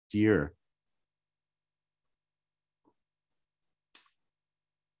year.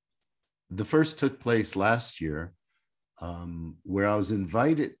 The first took place last year, where I was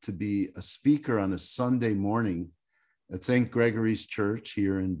invited to be a speaker on a Sunday morning at St. Gregory's Church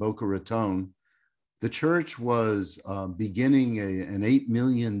here in Boca Raton. The church was beginning an $8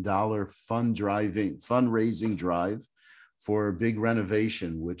 million fundraising drive for a big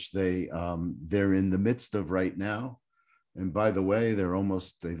renovation, which they're in the midst of right now. And by the way,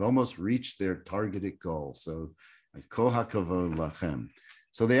 they've almost reached their targeted goal. So, kol hakavod lachem.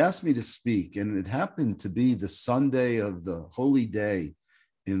 So they asked me to speak, and it happened to be the Sunday of the holy day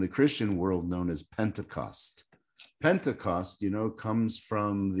in the Christian world known as Pentecost. Pentecost, comes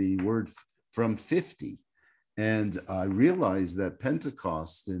from the word from 50. And I realized that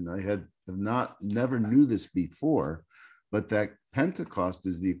Pentecost, and I never knew this before, but that Pentecost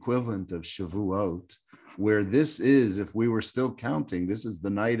is the equivalent of Shavuot, where this is, if we were still counting, this is the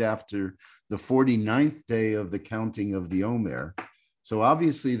night after the 49th day of the counting of the Omer. So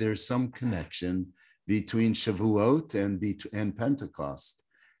obviously there's some connection between Shavuot and Pentecost.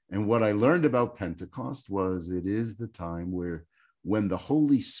 And what I learned about Pentecost was it is the time when the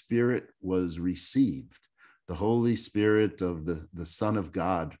Holy Spirit was received, the Holy Spirit of the Son of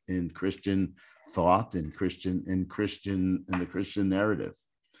God in Christian thought and in the Christian narrative.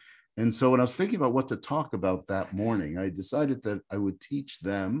 And so when I was thinking about what to talk about that morning, I decided that I would teach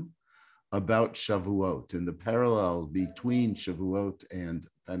them about Shavuot and the parallel between Shavuot and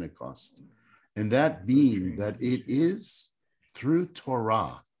Pentecost. And that being that it is through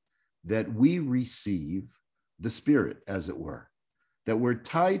Torah that we receive the Spirit, as it were, that we're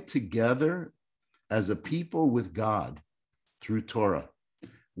tied together as a people with God through Torah.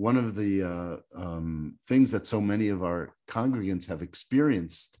 One of the things that so many of our congregants have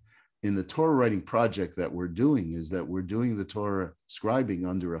experienced in the Torah writing project that we're doing is that we're doing the Torah scribing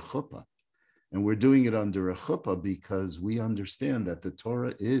under a chuppah. And we're doing it under a chuppah because we understand that the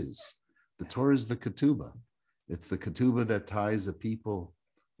Torah is the ketubah. It's the ketubah that ties a people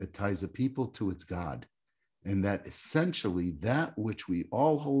to its God. And that essentially that which we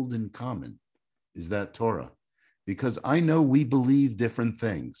all hold in common is that Torah. Because I know we believe different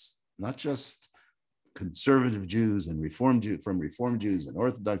things, not just conservative Jews and Reformed Jews and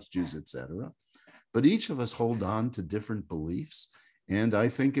Orthodox Jews, etc. But each of us hold on to different beliefs. And I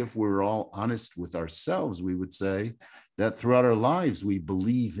think if we're all honest with ourselves, we would say that throughout our lives, we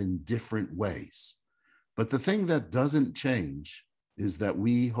believe in different ways. But the thing that doesn't change is that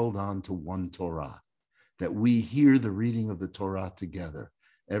we hold on to one Torah, that we hear the reading of the Torah together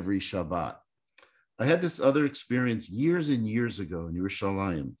every Shabbat. I had this other experience years and years ago in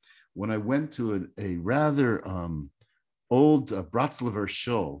Yerushalayim when I went to a rather old Bratzlaver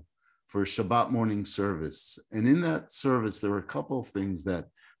shul for a Shabbat morning service. And in that service, there were a couple of things that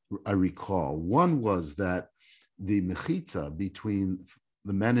I recall. One was that the mechitza between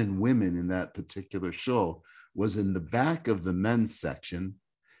the men and women in that particular shul was in the back of the men's section.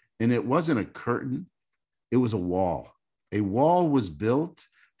 And it wasn't a curtain, it was a wall. A wall was built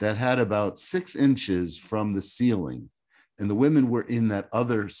that had about 6 inches from the ceiling. And the women were in that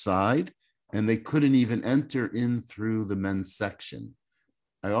other side, and they couldn't even enter in through the men's section.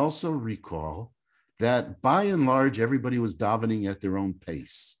 I also recall that by and large, everybody was davening at their own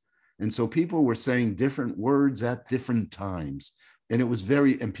pace. And so people were saying different words at different times. And it was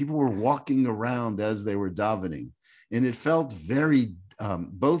and people were walking around as they were davening. And it felt very,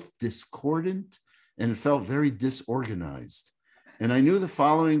 both discordant and it felt very disorganized. And I knew the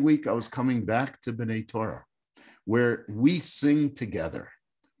following week I was coming back to B'nai Torah, where we sing together,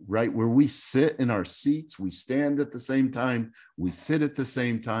 right? Where we sit in our seats, we stand at the same time, we sit at the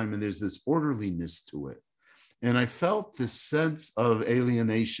same time, and there's this orderliness to it. And I felt this sense of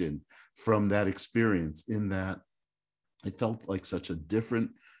alienation from that experience, in that it felt like such a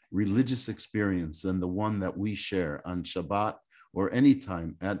different religious experience than the one that we share on Shabbat or any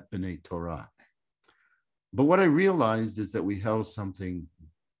time at B'nai Torah. But what I realized is that we held something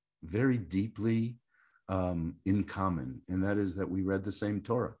very deeply in common, and that is that we read the same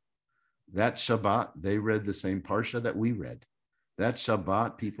Torah. That Shabbat, they read the same Parsha that we read. That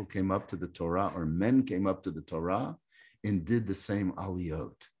Shabbat, people came up to the Torah, or men came up to the Torah and did the same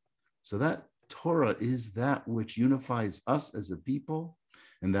aliyot. So that Torah is that which unifies us as a people,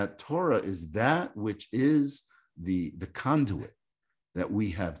 and that Torah is that which is the conduit that we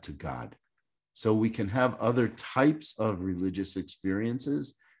have to God. So we can have other types of religious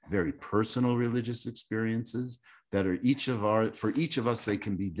experiences, very personal religious experiences that are for each of us, they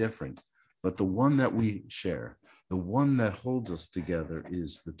can be different. But the one that we share, the one that holds us together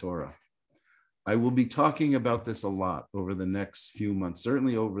is the Torah. I will be talking about this a lot over the next few months,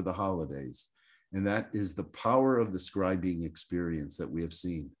 certainly over the holidays, and that is the power of the scribing experience that we have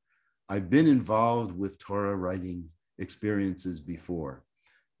seen. I've been involved with Torah writing experiences before,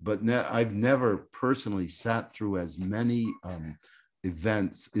 but I've never personally sat through as many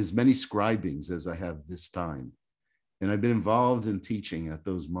events, as many scribings as I have this time. And I've been involved in teaching at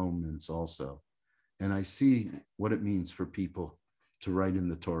those moments also. And I see what it means for people to write in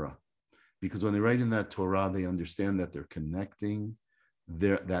the Torah. Because when they write in that Torah, they understand that they're connecting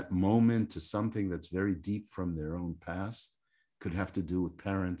that moment to something that's very deep from their own past. Could have to do with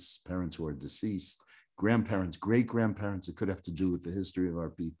parents who are deceased, grandparents, great-grandparents. It could have to do with the history of our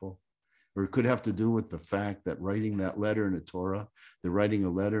people. Or it could have to do with the fact that writing that letter in the Torah, they're writing a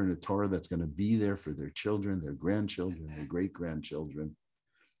letter in the Torah that's going to be there for their children, their grandchildren, their great-grandchildren.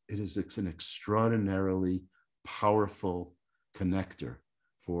 It's an extraordinarily powerful connector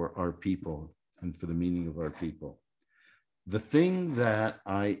for our people and for the meaning of our people. The thing that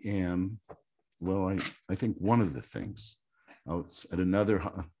I think one of the things, at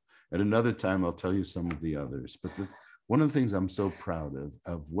another time, I'll tell you some of the others, but one of the things I'm so proud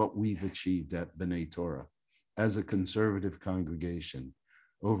of what we've achieved at B'nai Torah as a conservative congregation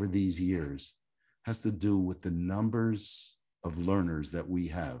over these years has to do with the numbers of learners that we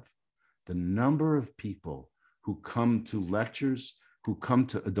have, the number of people who come to lectures, who come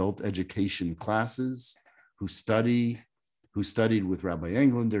to adult education classes, who studied with Rabbi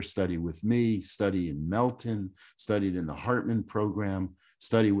Englander, study with me, study in Melton, studied in the Hartman program,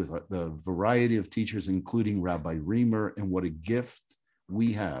 study with the variety of teachers, including Rabbi Reamer, and what a gift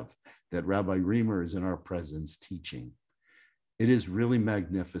we have that Rabbi Reamer is in our presence teaching. It is really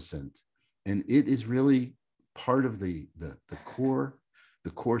magnificent. And it is really part of the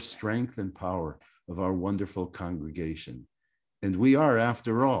core strength and power of our wonderful congregation. And we are,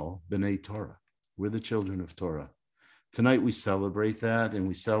 after all, B'nai Torah. We're the children of Torah. Tonight we celebrate that, and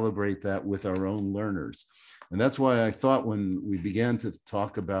we celebrate that with our own learners. And that's why I thought when we began to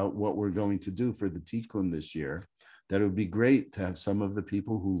talk about what we're going to do for the Tikkun this year, that it would be great to have some of the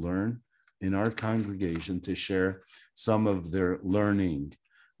people who learn in our congregation to share some of their learning.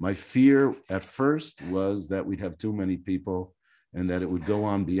 My fear at first was that we'd have too many people and that it would go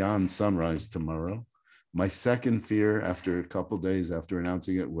on beyond sunrise tomorrow. My second fear after a couple of days after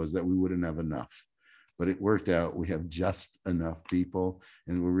announcing it was that we wouldn't have enough. But it worked out. We have just enough people,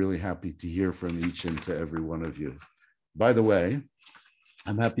 and we're really happy to hear from each and to every one of you. By the way,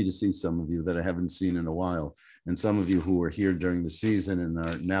 I'm happy to see some of you that I haven't seen in a while, and some of you who were here during the season and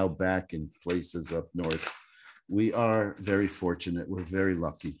are now back in places up north. We are very fortunate. We're very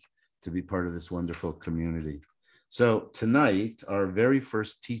lucky to be part of this wonderful community. So tonight, our very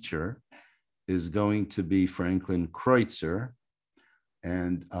first teacher is going to be Franklin Kreutzer,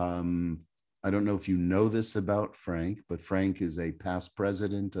 and I don't know if you know this about Frank, but Frank is a past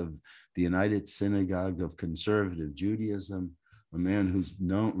president of the United Synagogue of Conservative Judaism, a man who's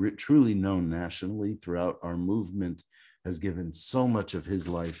truly known nationally throughout our movement, has given so much of his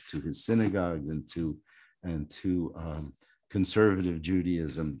life to his synagogue and to conservative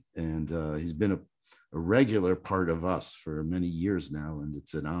Judaism. And he's been a regular part of us for many years now, and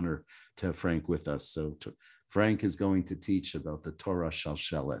it's an honor to have Frank with us. So Frank is going to teach about the Torah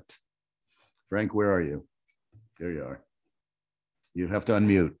Shalshelet. Frank, where are you? There you are. You have to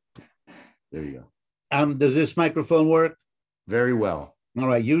unmute. There you go. Does this microphone work? Very well. All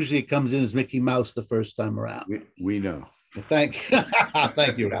right. Usually it comes in as Mickey Mouse the first time around. We know. Well, thank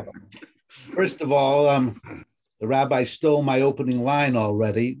you, Rabbi. First of all, the Rabbi stole my opening line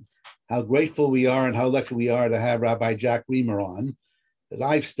already. How grateful we are and how lucky we are to have Rabbi Jack Reamer on, because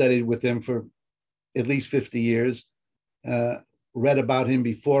I've studied with him for at least 50 years. Read about him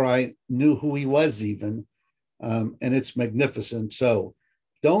before I knew who he was even, and it's magnificent. So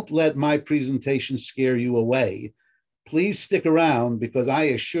don't let my presentation scare you away. Please stick around because I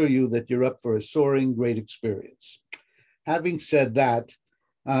assure you that you're up for a soaring great experience. Having said that,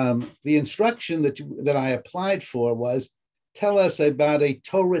 the instruction that I applied for was, tell us about a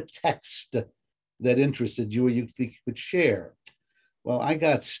Torah text that interested you or you think you could share. Well, I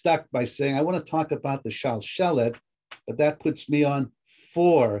got stuck by saying, I want to talk about the Shalshelet, but that puts me on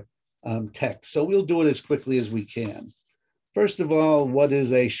 4 texts. So we'll do it as quickly as we can. First of all, what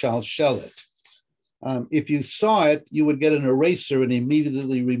is a Shalshelet? If you saw it, you would get an eraser and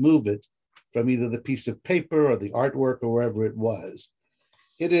immediately remove it from either the piece of paper or the artwork or wherever it was.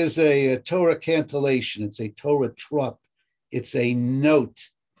 It is a Torah cantillation. It's a Torah trup. It's a note.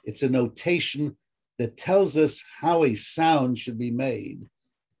 It's a notation that tells us how a sound should be made.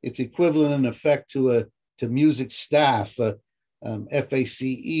 It's equivalent in effect to music staff.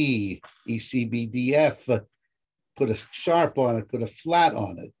 FACE, ECBDF, put a sharp on it, put a flat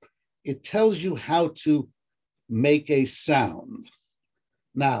on it. It tells you how to make a sound.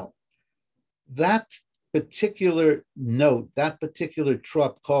 Now, that particular note, that particular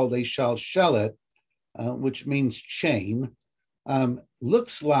trop called a shalshelet, which means chain,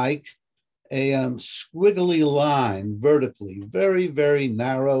 looks like a squiggly line vertically, very, very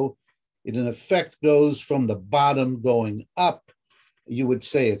narrow. It in effect goes from the bottom going up. You would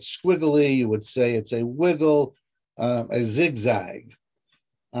say it's squiggly, you would say it's a wiggle, a zigzag.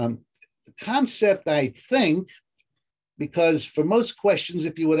 The concept, I think, because for most questions,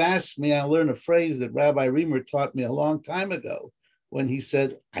 if you would ask me, I'll learn a phrase that Rabbi Reamer taught me a long time ago when he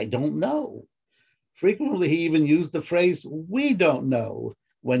said, I don't know. Frequently, he even used the phrase, we don't know,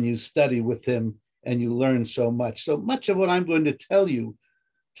 when you study with him and you learn so much. So much of what I'm going to tell you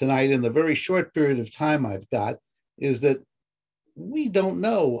tonight in the very short period of time I've got is that we don't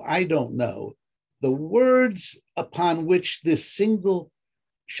know, I don't know. The words upon which this single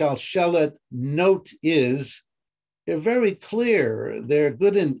shalshelet note is, they're very clear. They're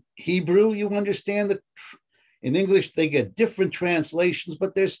good in Hebrew. You understand that in English, they get different translations,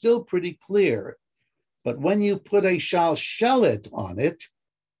 but they're still pretty clear. But when you put a shalshelet on it,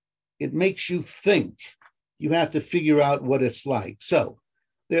 it makes you think. You have to figure out what it's like. So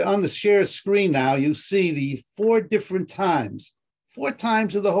they're on the share screen now. You see the 4 different times, 4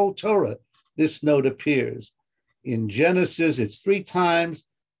 times of the whole Torah, this note appears. In Genesis, it's 3 times,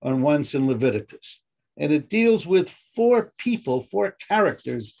 and once in Leviticus. And it deals with 4 people, 4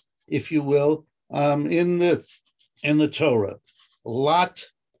 characters, if you will, in the Torah. Lot,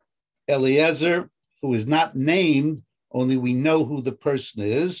 Eliezer, who is not named, only we know who the person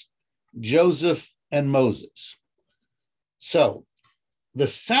is, Joseph, and Moses. So the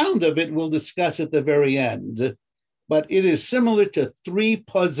sound of it we'll discuss at the very end, but it is similar to 3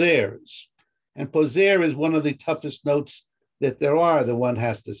 posers. And poser is one of the toughest notes that there are that one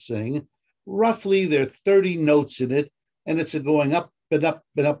has to sing. Roughly, there are 30 notes in it, and it's a going up and up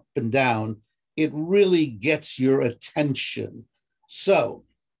and up and down. It really gets your attention. So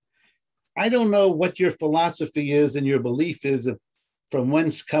I don't know what your philosophy is and your belief is of from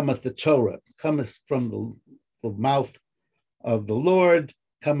whence cometh the Torah. Cometh from the mouth of the Lord,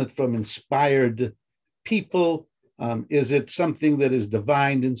 cometh from inspired people. Is it something that is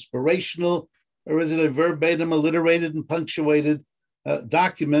divine, inspirational, or is it a verbatim, alliterated, and punctuated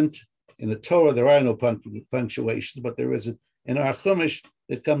document? In the Torah, there are no punctuations, but there is in our Chumash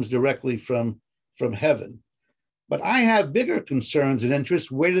that comes directly from heaven. But I have bigger concerns and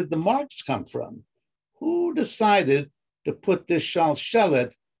interests. Where did the marks come from? Who decided to put this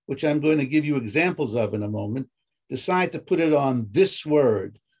shalshelet, which I'm going to give you examples of in a moment, decide to put it on this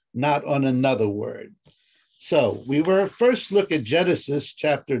word, not on another word? So we were first look at Genesis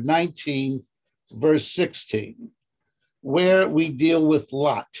chapter 19, verse 16, where we deal with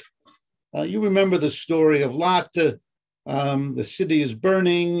Lot. You remember the story of Lot. The city is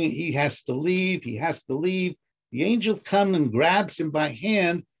burning. He has to leave. The angel comes and grabs him by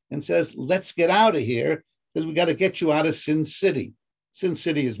hand and says, let's get out of here because we got to get you out of Sin City. Sin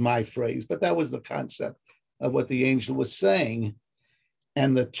City is my phrase, but that was the concept of what the angel was saying.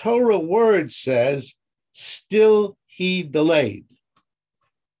 And the Torah word says, still he delayed.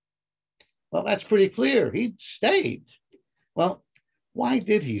 Well, that's pretty clear. He stayed. Well, why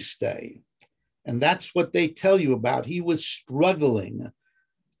did he stay? And that's what they tell you about. He was struggling.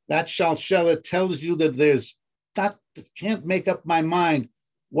 That shalshelet tells you that can't make up my mind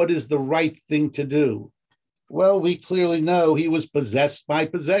what is the right thing to do. Well, we clearly know he was possessed by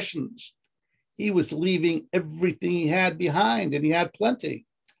possessions. He was leaving everything he had behind, and he had plenty.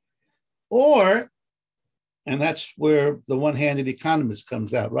 And that's where the one-handed economist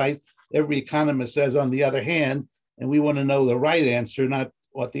comes out, right? Every economist says, on the other hand, and we want to know the right answer, not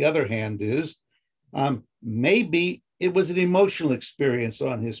what the other hand is. Maybe it was an emotional experience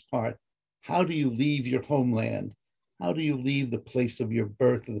on his part. How do you leave your homeland? How do you leave the place of your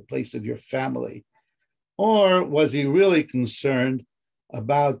birth or the place of your family? Or was he really concerned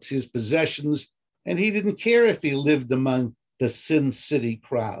about his possessions, and he didn't care if he lived among the Sin City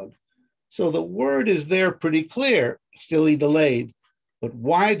crowd? So the word is there pretty clear. Still he delayed. But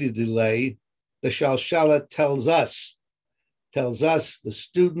why did he delay? The shalshelet tells us, the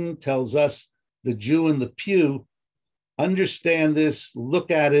student, tells us, the Jew in the pew, understand this,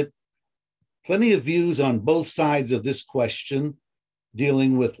 look at it. Plenty of views on both sides of this question,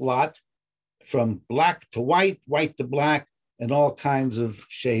 dealing with Lot, from black to white, white to black, and all kinds of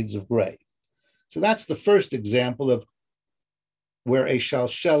shades of gray. So that's the first example of where a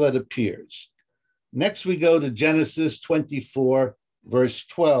shalshelet appears. Next, we go to Genesis 24, verse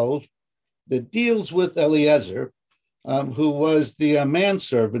 12, that deals with Eliezer, who was the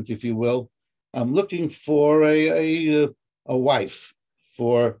manservant, if you will, looking for a wife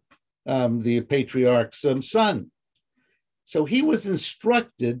for the patriarch's son. So he was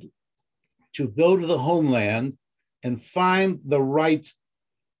instructed to go to the homeland and find the right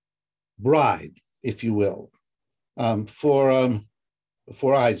bride, if you will,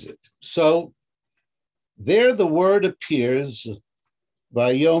 for Isaac. So there the word appears,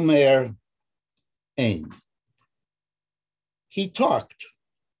 Vayomer Ein. He talked.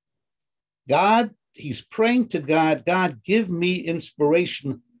 God, he's praying to God, God, give me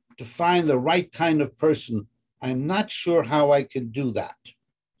inspiration to find the right kind of person. I'm not sure how I can do that.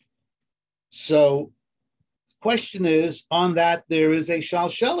 So the question is, on that, there is a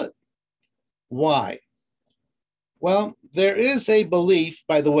shalshelet. Why? Well, there is a belief,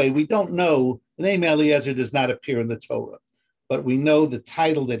 by the way, we don't know, the name Eliezer does not appear in the Torah, but we know the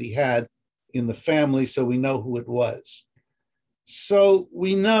title that he had in the family, so we know who it was. So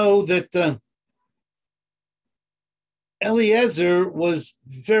we know that Eliezer was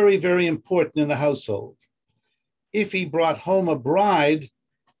very, very important in the household. If he brought home a bride,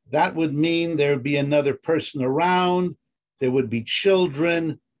 that would mean there would be another person around, there would be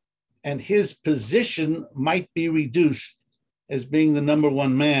children, and his position might be reduced as being the number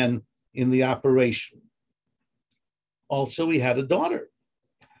one man in the operation. Also, he had a daughter.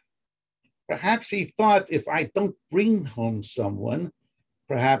 Perhaps he thought, if I don't bring home someone,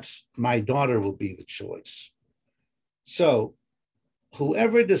 perhaps my daughter will be the choice. So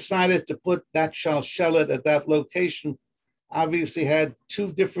whoever decided to put that shalshelet at that location obviously had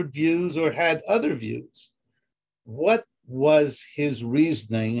two different views or had other views. What was his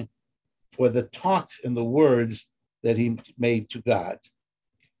reasoning for the talk and the words that he made to God?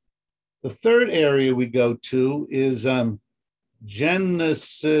 The third area we go to is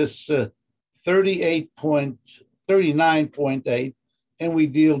Genesis 39.8, and we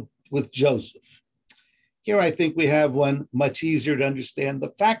deal with Joseph. Here I think we have one much easier to understand the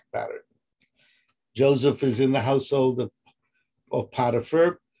fact pattern. Joseph is in the household of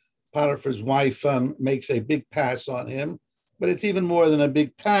Potiphar. Potiphar's wife makes a big pass on him, but it's even more than a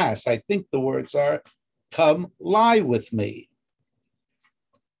big pass. I think the words are, come lie with me.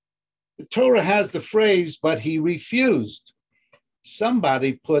 The Torah has the phrase, but he refused.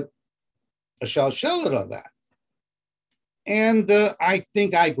 Somebody put a shalshelet on that. And I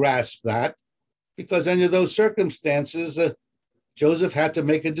think I grasp that, because under those circumstances, Joseph had to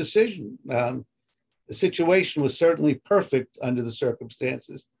make a decision. The situation was certainly perfect under the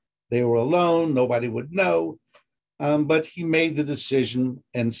circumstances. They were alone, nobody would know, but he made the decision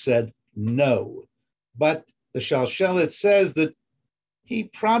and said no. But the shalshelet says that he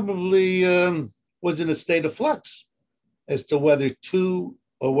probably was in a state of flux as to whether to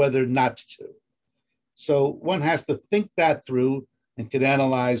or whether not to. So one has to think that through and can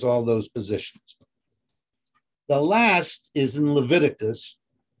analyze all those positions. The last is in Leviticus,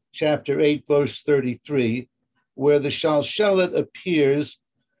 chapter 8, verse 33, where the shalshelet appears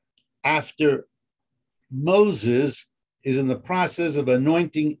after Moses is in the process of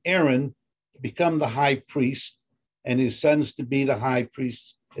anointing Aaron to become the high priest and his sons to be the high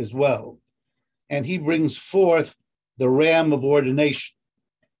priests as well. And he brings forth the ram of ordination.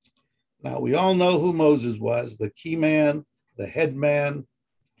 Now, we all know who Moses was, the key man, the head man,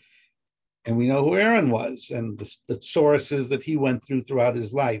 and we know who Aaron was and the sources that he went through throughout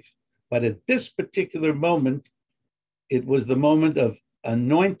his life. But at this particular moment, it was the moment of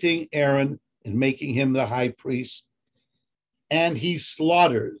anointing Aaron and making him the high priest. And he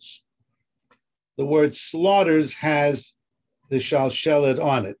slaughters. The word slaughters has the shalshelet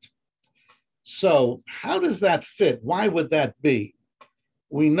on it. So how does that fit? Why would that be?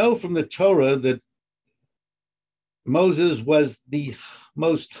 We know from the Torah that Moses was the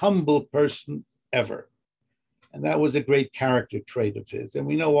most humble person ever. And that was a great character trait of his. And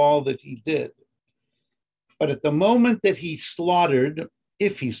we know all that he did. But at the moment that he slaughtered,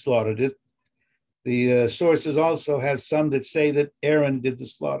 if he slaughtered it, the sources also have some that say that Aaron did the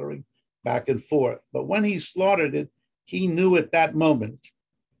slaughtering back and forth. But when he slaughtered it, he knew at that moment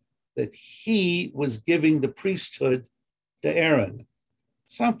that he was giving the priesthood to Aaron,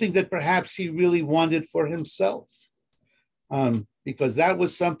 something that perhaps he really wanted for himself, because that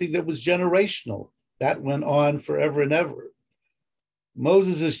was something that was generational. That went on forever and ever.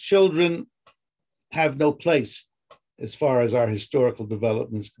 Moses' children have no place as far as our historical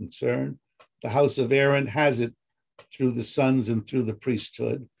development is concerned. The house of Aaron has it through the sons and through the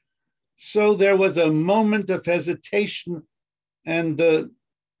priesthood. So there was a moment of hesitation and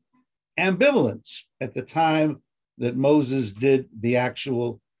ambivalence at the time that Moses did the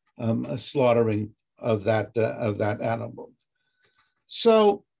actual slaughtering of that animal.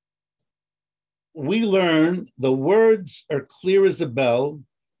 So we learn the words are clear as a bell,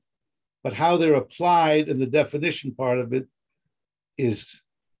 but how they're applied in the definition part of it is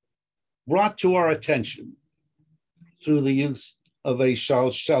brought to our attention through the use of a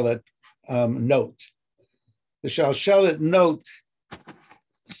shalshelet note. The shalshelet note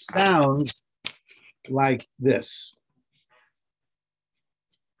sounds like this.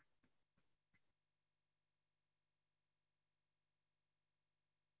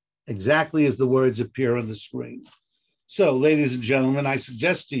 Exactly as the words appear on the screen. So, ladies and gentlemen, I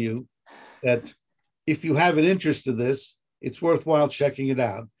suggest to you that if you have an interest in this, it's worthwhile checking it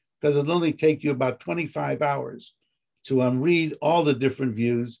out, because it'll only take you about 25 hours to read all the different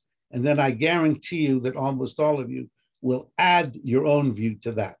views. And then I guarantee you that almost all of you will add your own view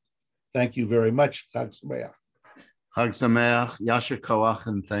to that. Thank you very much. Chag Sameach. Chag Sameach, Yasher Koach,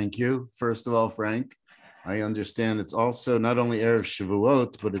 and thank you. First of all, Frank, I understand it's also not only Erev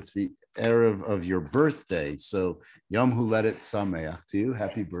Shavuot, but it's the Erev of your birthday. So Yom Huledet Sameach to you.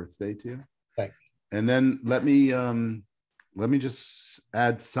 Happy birthday to you. Thank you. And then let me just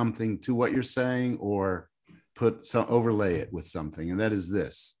add something to what you're saying, or overlay it with something, and that is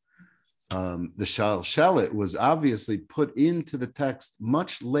this. The shalshelet was obviously put into the text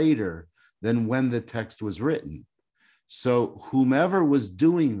much later than when the text was written. So whomever was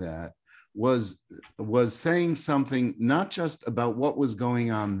doing that was saying something not just about what was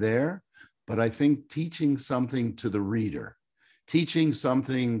going on there, but I think teaching something to the reader, teaching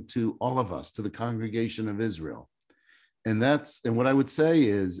something to all of us, to the congregation of Israel. And what I would say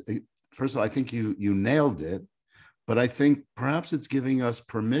is, first of all, I think you nailed it, but I think perhaps it's giving us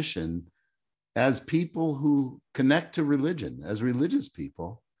permission as people who connect to religion, as religious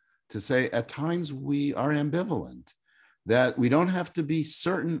people, to say at times we are ambivalent, that we don't have to be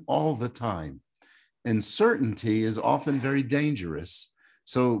certain all the time. And certainty is often very dangerous.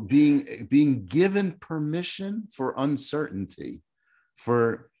 So being given permission for uncertainty,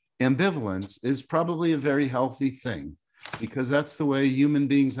 for ambivalence, is probably a very healthy thing, because that's the way human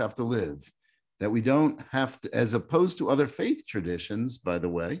beings have to live. That we don't have to, as opposed to other faith traditions, by the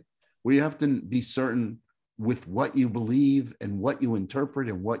way, where you have to be certain with what you believe and what you interpret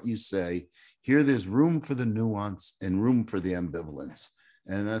and what you say. Here, there's room for the nuance and room for the ambivalence.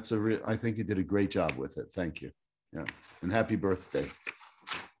 And that's I think you did a great job with it. Thank you. Yeah. And happy birthday.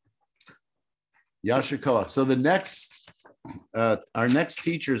 Yasher Koach. So our next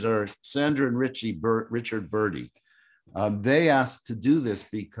teachers are Sandra and Richard Birdie. They asked to do this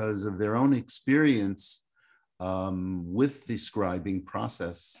because of their own experience with the scribing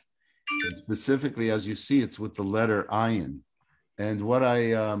process. And specifically, as you see, it's with the letter ayin. And what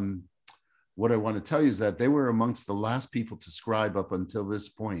I want to tell you is that they were amongst the last people to scribe up until this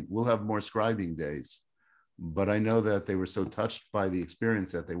point. We'll have more scribing days, but I know that they were so touched by the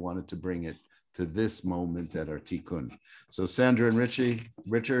experience that they wanted to bring it to this moment at our Tikkun. So Sandra and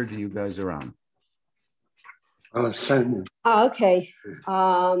Richard, you guys are on. Okay.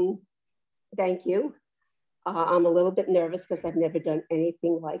 Thank you. I'm a little bit nervous because I've never done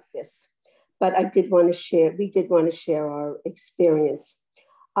anything like this, but we did want to share our experience.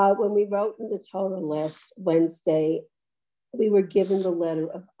 When we wrote in the Torah last Wednesday, we were given the letter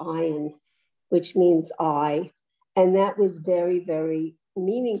of ayin, which means I, and that was very, very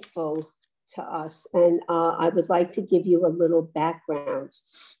meaningful to us. And I would like to give you a little background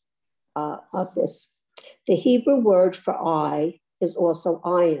of this. The Hebrew word for I is also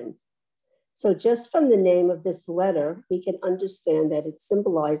ayin. So just from the name of this letter, we can understand that it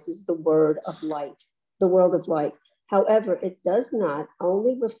symbolizes the word of light, the world of light. However, it does not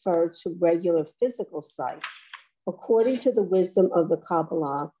only refer to regular physical sight. According to the wisdom of the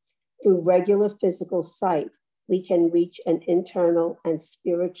Kabbalah, through regular physical sight, we can reach an internal and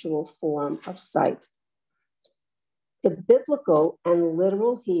spiritual form of sight. The biblical and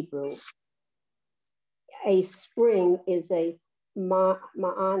literal Hebrew, a spring is a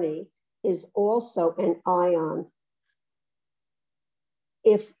ma'ani, is also an ion.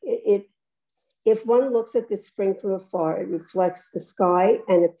 If one looks at the spring from afar, it reflects the sky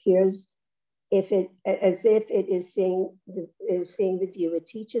and appears as if it is seeing the view. It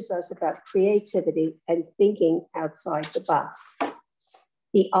teaches us about creativity and thinking outside the box.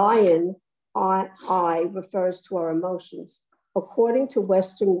 The ion, I refers to our emotions. According to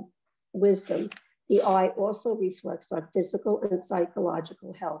Western wisdom, the eye also reflects our physical and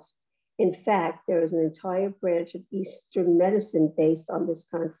psychological health. In fact, there is an entire branch of Eastern medicine based on this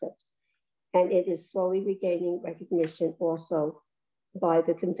concept, and it is slowly regaining recognition also by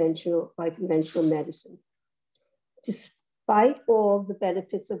conventional medicine. Despite all the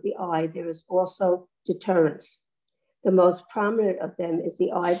benefits of the eye, there is also deterrence. The most prominent of them is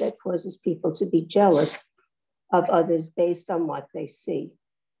the eye that causes people to be jealous of others based on what they see.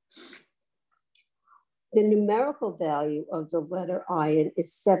 The numerical value of the letter iron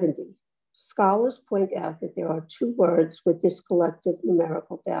is 70. Scholars point out that there are two words with this collective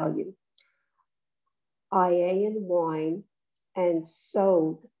numerical value: Ian, wine, and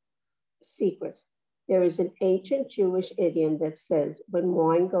sod, secret. There is an ancient Jewish idiom that says, when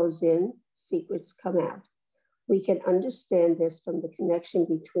wine goes in, secrets come out. We can understand this from the connection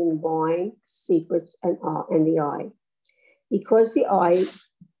between wine, secrets, and the eye. Because the eye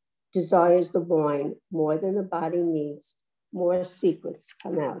desires the wine more than the body needs, more secrets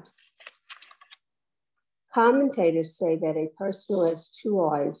come out. Commentators say that a person who has two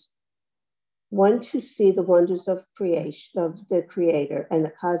eyes, one to see the wonders of creation, of the creator and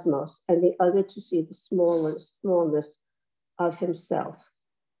the cosmos, and the other to see the smallness of himself.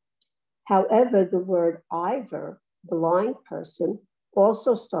 However, the word Ivor, blind person,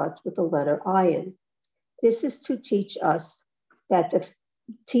 also starts with the letter iron. This is to teach us that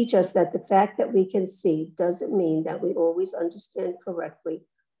the fact that we can see doesn't mean that we always understand correctly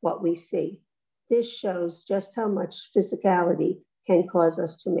what we see. This shows just how much physicality can cause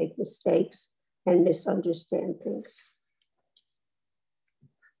us to make mistakes and misunderstand things.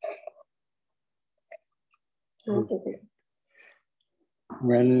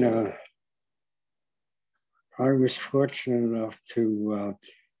 When I was fortunate enough to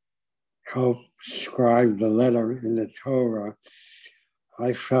help scribe the letter in the Torah,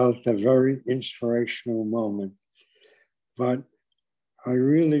 I felt a very inspirational moment. But I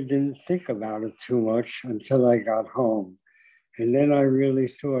really didn't think about it too much until I got home. And then I really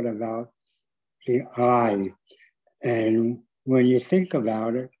thought about the eye. And when you think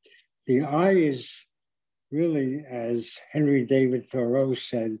about it, the eye is really, as Henry David Thoreau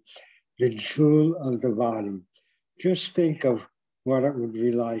said, the jewel of the body. Just think of what it would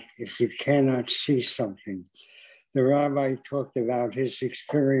be like if you cannot see something. The rabbi talked about his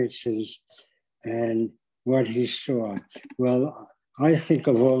experiences and what he saw. Well, I think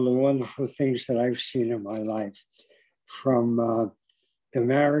of all the wonderful things that I've seen in my life, from the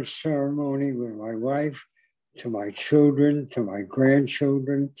marriage ceremony with my wife, to my children, to my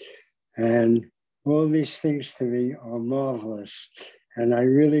grandchildren, and all these things to me are marvelous. And I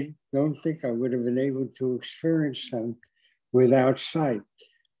really don't think I would have been able to experience them without sight.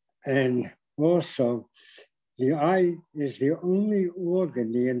 And also, the eye is the only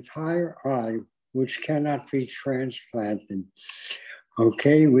organ, the entire eye, which cannot be transplanted.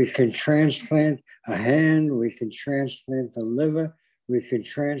 Okay, we can transplant a hand, we can transplant the liver, we can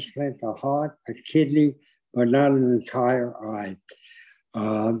transplant the heart, a kidney, but not an entire eye.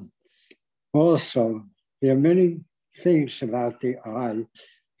 Also, there are many things about the eye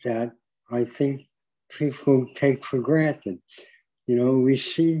that I think people take for granted. You know, we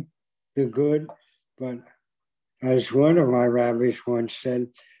see the good, but as one of my rabbis once said,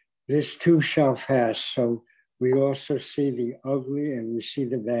 this too shall pass. So we also see the ugly and we see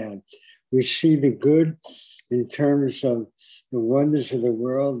the bad. We see the good in terms of the wonders of the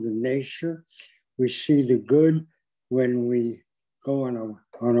world, the nature. We see the good when we go on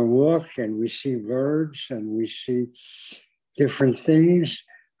a walk and we see birds and we see different things.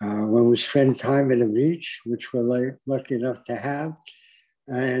 When we spend time at the beach, which we're lucky enough to have,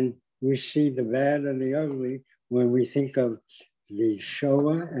 and we see the bad and the ugly when we think of the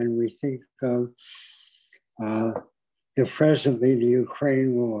Shoah and we think of presently the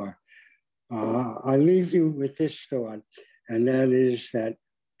Ukraine war. I leave you with this thought, and that is that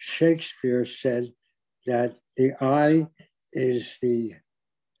Shakespeare said that the eye is the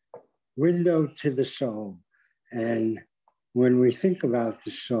window to the soul. And when we think about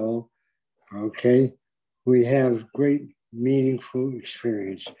the soul, okay, we have great meaningful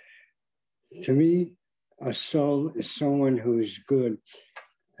experience. To me, a soul is someone who is good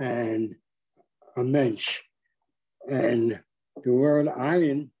and a mensch. And the word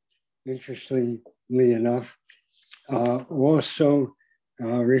iron, interestingly enough, also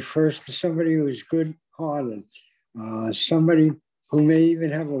refers to somebody who is good-hearted, somebody who may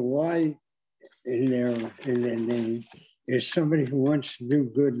even have a Y in their name, is somebody who wants to do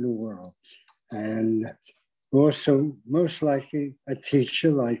good in the world. And also, most likely, a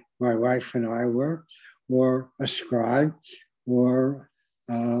teacher like my wife and I were, or a scribe, or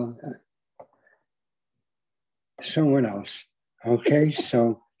someone else. Okay,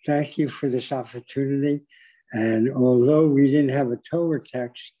 so thank you for this opportunity. And although we didn't have a Torah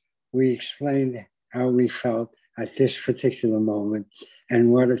text, we explained how we felt at this particular moment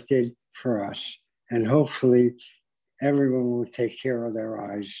and what it did for us. And hopefully everyone will take care of their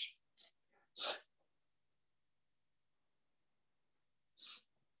eyes.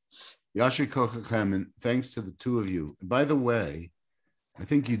 Yasher Kochachem, and thanks to the two of you. By the way, I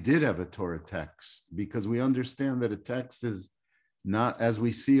think you did have a Torah text, because we understand that a text is not, as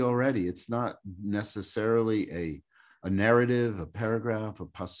we see already, it's not necessarily a narrative, a paragraph, a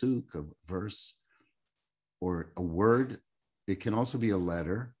pasuk, a verse, or a word. It can also be a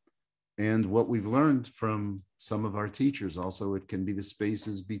letter. And what we've learned from some of our teachers also, it can be the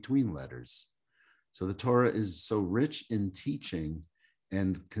spaces between letters. So the Torah is so rich in teaching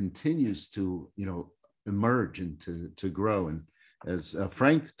and continues to, emerge and to grow. And as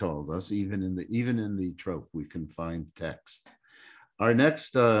Frank told us, even in the trope, we can find text. Our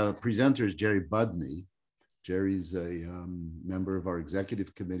next presenter is Jerry Budney. Jerry's a member of our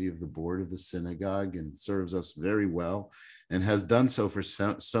executive committee of the board of the synagogue and serves us very well and has done so for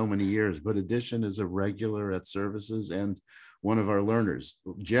so many years. But addition is a regular at services and one of our learners.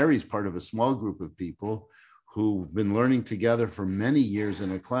 Jerry's part of a small group of people who've been learning together for many years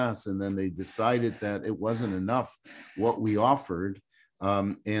in a class, and then they decided that it wasn't enough what we offered,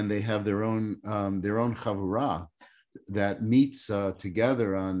 and they have their own chavurah that meets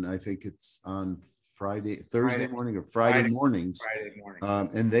together on, I think it's on Thursday morning or Friday mornings,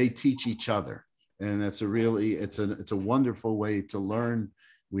 and they teach each other, and that's it's a wonderful way to learn.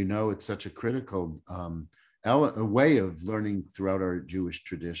 We know it's such a critical a way of learning throughout our Jewish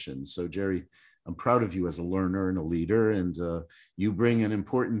tradition. So Jerry, I'm proud of you as a learner and a leader, and you bring an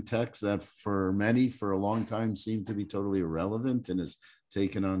important text that for many, for a long time, seemed to be totally irrelevant and has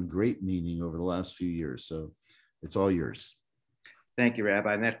taken on great meaning over the last few years. So it's all yours. Thank you,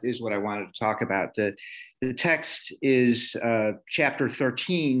 Rabbi. And that is what I wanted to talk about. The text is chapter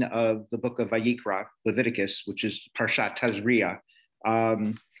 13 of the book of Vayikra, Leviticus, which is Parshat Tazria.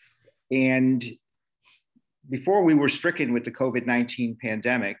 And before we were stricken with the COVID-19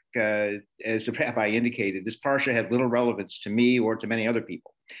 pandemic, as the rabbi indicated, this parsha had little relevance to me or to many other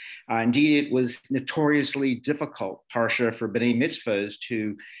people. Indeed, it was notoriously difficult parsha for B'nai Mitzvahs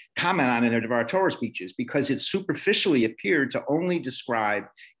to comment on in their Devar Torah speeches, because it superficially appeared to only describe,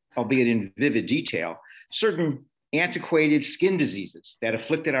 albeit in vivid detail, certain antiquated skin diseases that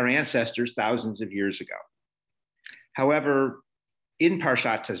afflicted our ancestors thousands of years ago. However, in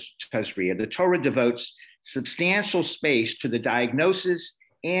Parshat Tazria, the Torah devotes substantial space to the diagnosis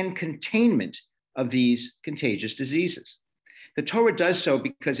and containment of these contagious diseases. The Torah does so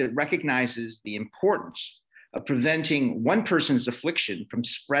because it recognizes the importance of preventing one person's affliction from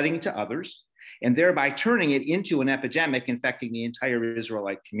spreading to others, and thereby turning it into an epidemic infecting the entire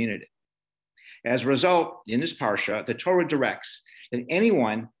Israelite community. As a result, in this parsha, the Torah directs that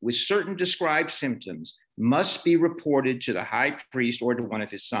anyone with certain described symptoms must be reported to the high priest or to one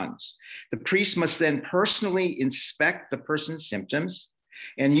of his sons. The priest must then personally inspect the person's symptoms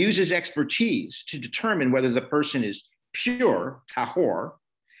and use his expertise to determine whether the person is pure, tahor,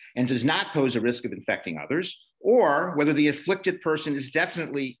 and does not pose a risk of infecting others, or whether the afflicted person is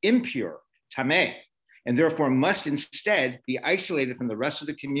definitely impure, tameh, and therefore must instead be isolated from the rest of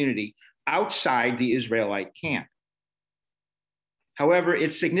the community outside the Israelite camp. However,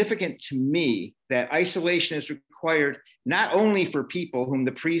 it's significant to me that isolation is required not only for people whom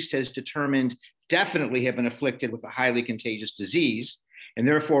the priest has determined definitely have been afflicted with a highly contagious disease, and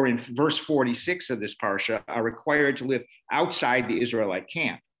therefore in verse 46 of this parsha are required to live outside the Israelite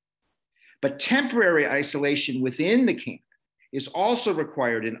camp. But temporary isolation within the camp is also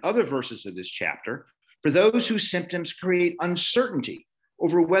required in other verses of this chapter for those whose symptoms create uncertainty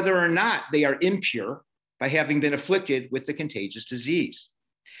over whether or not they are impure by having been afflicted with the contagious disease.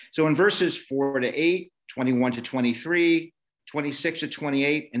 So in verses 4 to 8, 21 to 23, 26 to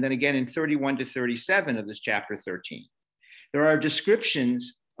 28, and then again in 31 to 37 of this chapter 13, there are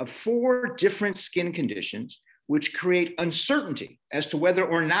descriptions of 4 different skin conditions which create uncertainty as to whether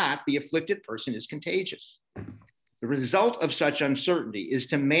or not the afflicted person is contagious. The result of such uncertainty is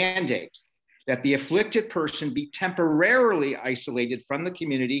to mandate that the afflicted person be temporarily isolated from the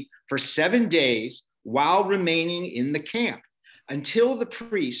community for 7 days while remaining in the camp, until the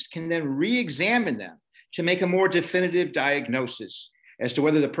priest can then re-examine them to make a more definitive diagnosis as to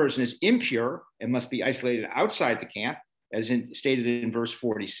whether the person is impure and must be isolated outside the camp, as stated in verse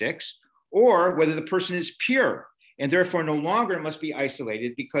 46, or whether the person is pure and therefore no longer must be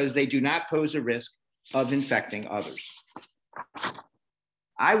isolated because they do not pose a risk of infecting others.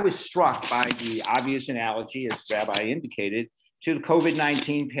 I was struck by the obvious analogy, as Rabbi indicated, to the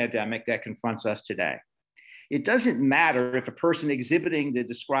COVID-19 pandemic that confronts us today. It doesn't matter if a person exhibiting the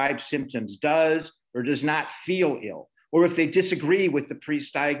described symptoms does or does not feel ill, or if they disagree with the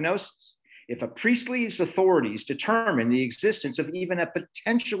priest's diagnosis. If a priestly authorities determine the existence of even a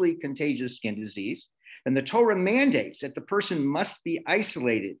potentially contagious skin disease, then the Torah mandates that the person must be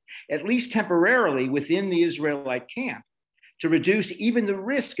isolated, at least temporarily, within the Israelite camp to reduce even the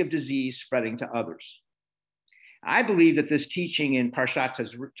risk of disease spreading to others. I believe that this teaching in Parshat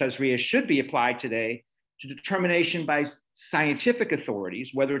Tazria should be applied today to determination by scientific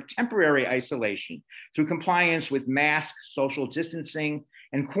authorities whether temporary isolation through compliance with mask, social distancing,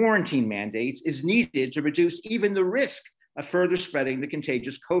 and quarantine mandates is needed to reduce even the risk of further spreading the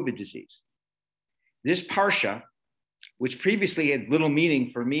contagious COVID disease. This Parsha, which previously had little meaning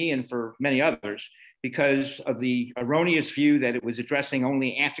for me and for many others because of the erroneous view that it was addressing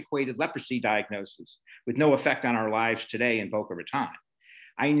only antiquated leprosy diagnosis with no effect on our lives today in Boca Raton,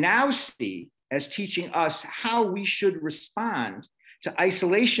 I now see as teaching us how we should respond to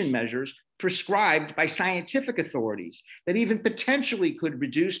isolation measures prescribed by scientific authorities that even potentially could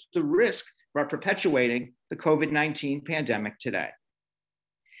reduce the risk of perpetuating the COVID-19 pandemic today.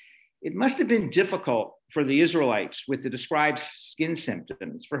 It must have been difficult for the Israelites with the described skin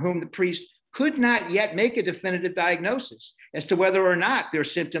symptoms for whom the priest could not yet make a definitive diagnosis as to whether or not their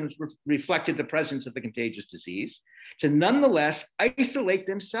symptoms reflected the presence of a contagious disease, to nonetheless isolate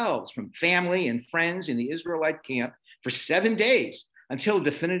themselves from family and friends in the Israelite camp for 7 days until a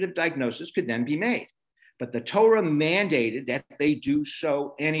definitive diagnosis could then be made. But the Torah mandated that they do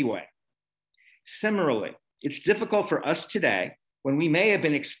so anyway. Similarly, it's difficult for us today when we may have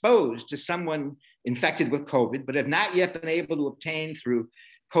been exposed to someone infected with COVID, but have not yet been able to obtain through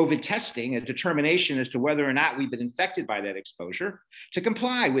COVID testing a determination as to whether or not we've been infected by that exposure, to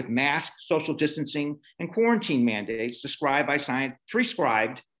comply with mask, social distancing, and quarantine mandates prescribed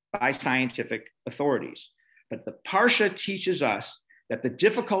by scientific authorities. But the Parsha teaches us that the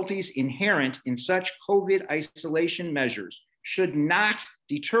difficulties inherent in such COVID isolation measures should not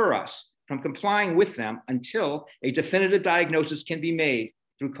deter us from complying with them until a definitive diagnosis can be made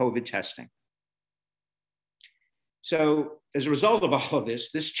through COVID testing. So as a result of all of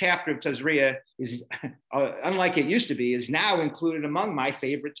this chapter of Tazria is, unlike it used to be, is now included among my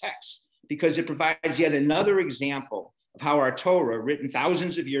favorite texts because it provides yet another example of how our Torah, written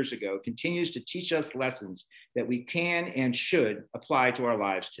thousands of years ago, continues to teach us lessons that we can and should apply to our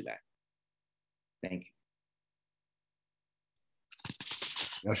lives today. Thank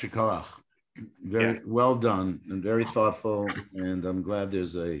you. Yasher Koach. Very well done and very thoughtful. And I'm glad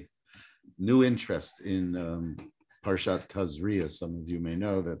there's a new interest in Parshat Tazria. Some of you may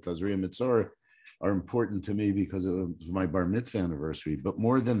know that Tazria Mitzvah are important to me because it was my bar mitzvah anniversary. But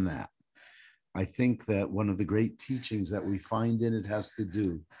more than that, I think that one of the great teachings that we find in it has to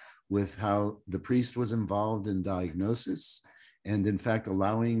do with how the priest was involved in diagnosis and, in fact,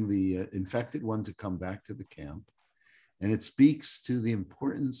 allowing the infected one to come back to the camp. And it speaks to the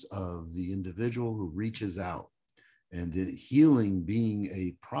importance of the individual who reaches out and healing being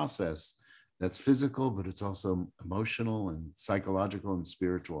a process that's physical, but it's also emotional and psychological and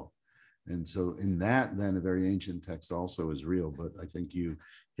spiritual. And so in that, then a very ancient text also is real, but I think you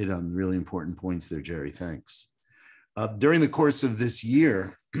hit on really important points there, Jerry. Thanks. During the course of this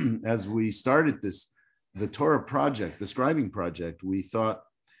year, as we started the Torah project, the scribing project, we thought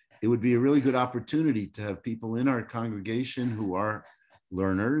it would be a really good opportunity to have people in our congregation who are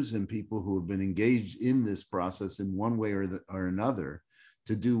learners and people who have been engaged in this process in one way or another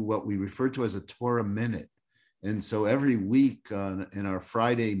to do what we refer to as a Torah minute. And so every week in our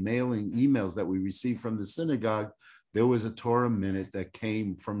Friday mailing emails that we received from the synagogue, there was a Torah minute that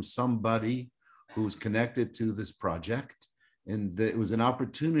came from somebody who's connected to this project. And it was an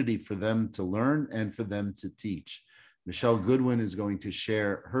opportunity for them to learn and for them to teach. Michelle Goodwin is going to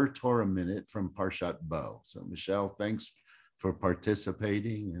share her Torah minute from Parshat Bo. So Michelle, thanks for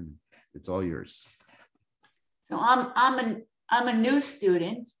participating, and it's all yours. So I'm a new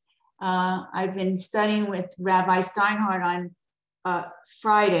student. I've been studying with Rabbi Steinhardt on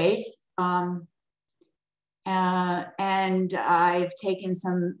Fridays, and I've taken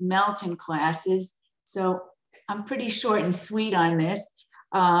some Melton classes. So I'm pretty short and sweet on this.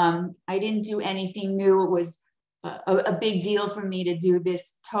 I didn't do anything new. It was a big deal for me to do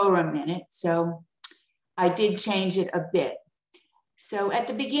this Torah minute. So I did change it a bit. So at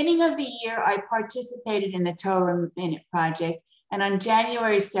the beginning of the year, I participated in the Torah Minute Project, and on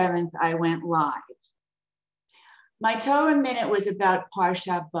January 7th, I went live. My Torah Minute was about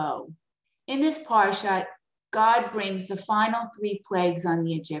Parshat Bo. In this Parshat, God brings the final 3 plagues on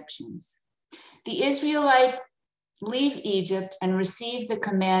the Egyptians. The Israelites leave Egypt and receive the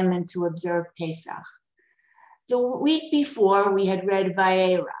commandment to observe Pesach. The week before, we had read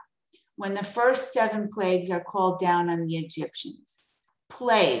Vayera, when the first 7 plagues are called down on the Egyptians.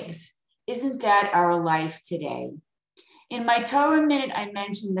 Plagues, isn't that our life today? In my Torah Minute, I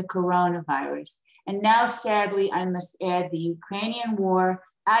mentioned the coronavirus, and now sadly, I must add the Ukrainian war,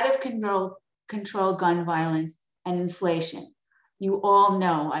 out of control gun violence, and inflation. You all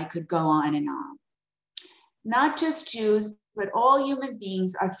know I could go on and on. Not just Jews, but all human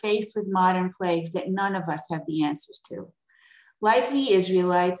beings are faced with modern plagues that none of us have the answers to. Like the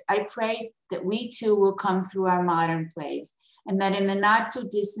Israelites, I pray that we too will come through our modern plagues, and that in the not too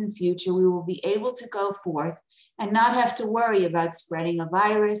distant future, we will be able to go forth and not have to worry about spreading a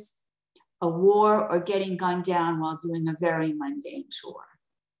virus, a war, or getting gunned down while doing a very mundane chore.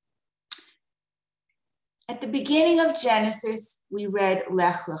 At the beginning of Genesis, we read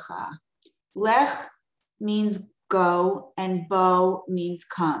Lech Lecha. Lech means go, and bo means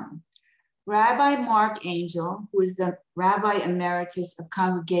come. Rabbi Mark Angel, who is the Rabbi Emeritus of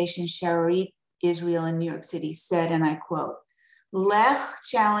Congregation Shavuot Israel in New York City, said, and I quote, Lech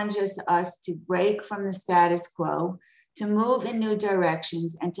challenges us to break from the status quo, to move in new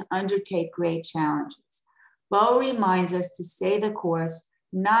directions, and to undertake great challenges. Bo reminds us to stay the course,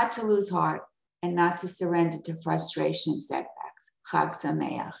 not to lose heart, and not to surrender to frustration and setbacks. Chag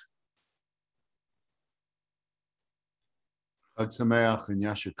Sameach. Chag Sameach and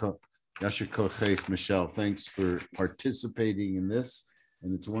Yasher Kochech, Michelle. Thanks for participating in this.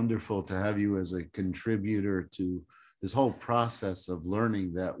 And it's wonderful to have you as a contributor to this whole process of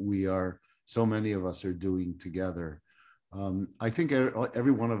learning that so many of us are doing together. I think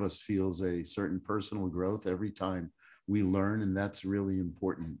every one of us feels a certain personal growth every time we learn, and that's really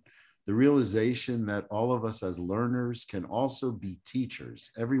important. The realization that all of us as learners can also be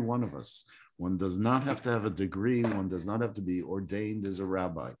teachers, every one of us. One does not have to have a degree. One does not have to be ordained as a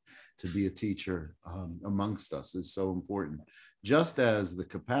rabbi to be a teacher amongst us is so important. Just as the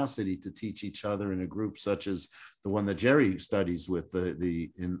capacity to teach each other in a group such as the one that Jerry studies with,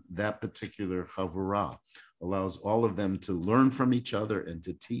 in that particular chavurah, allows all of them to learn from each other and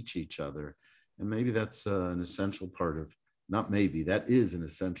to teach each other. And maybe that's an essential part of, not maybe, that is an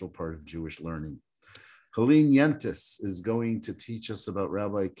essential part of Jewish learning. Helene Yentis is going to teach us about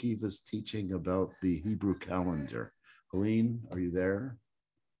Rabbi Akiva's teaching about the Hebrew calendar. Helene, are you there?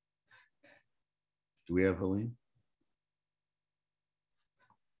 Do we have Helene?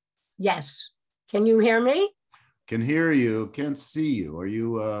 Yes. Can you hear me? Can hear you, can't see you. Are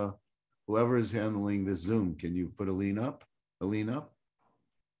you, whoever is handling this Zoom, can you put Helene up? Helene up?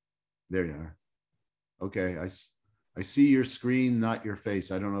 There you are. Okay, I see your screen, not your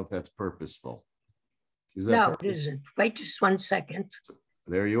face. I don't know if that's purposeful. Is that no, it isn't. Wait just 1 second.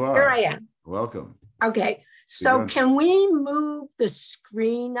 There you are. Here I am. Welcome. Okay, so can we move the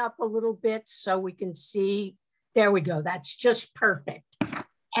screen up a little bit so we can see? There we go. That's just perfect.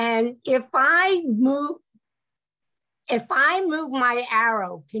 And if I move my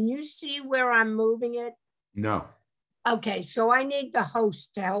arrow, can you see where I'm moving it? No. Okay, so I need the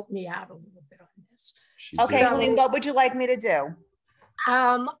host to help me out a little bit on this. Okay, Helene, what would you like me to do?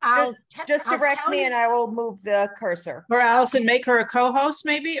 I'll just direct me and I will move the cursor. Or Allison, make her a co-host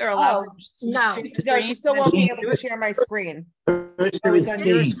maybe, or allow her to no, she still won't be able to share my screen. It's on your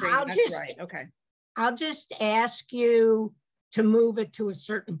screen. That's right. Okay. I'll just ask you to move it to a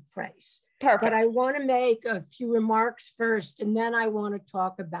certain place. Perfect. But I want to make a few remarks first, and then I want to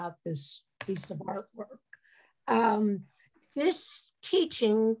talk about this piece of artwork. This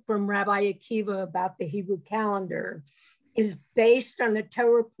teaching from Rabbi Akiva about the Hebrew calendar is based on the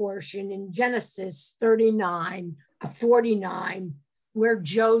Torah portion in Genesis 49, 49, where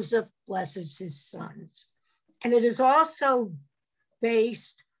Joseph blesses his sons. And it is also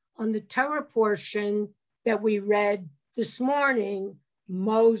based on the Torah portion that we read this morning,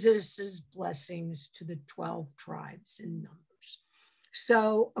 Moses' blessings to the 12 tribes in Numbers.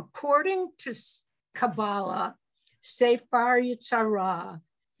 So according to Kabbalah, Sefer Yetzirah,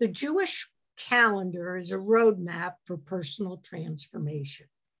 the Jewish calendar is a roadmap for personal transformation.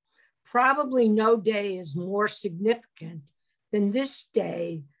 Probably no day is more significant than this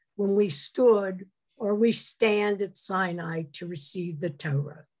day when we stood or we stand at Sinai to receive the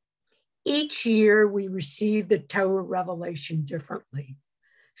Torah. Each year we receive the Torah revelation differently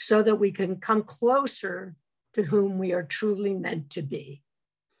so that we can come closer to whom we are truly meant to be.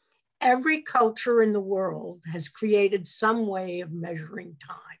 Every culture in the world has created some way of measuring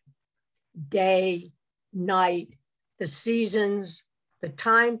time. Day, night, the seasons, the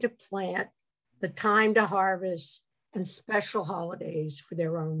time to plant, the time to harvest, and special holidays for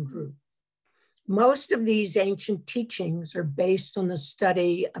their own group. Most of these ancient teachings are based on the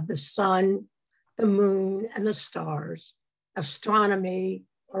study of the sun, the moon, and the stars, astronomy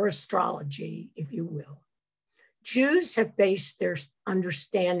or astrology, if you will. Jews have based their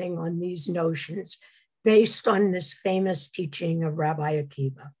understanding on these notions based on this famous teaching of Rabbi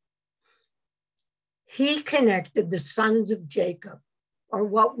Akiva. He connected the sons of Jacob, or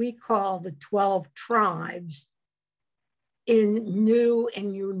what we call the 12 tribes, in new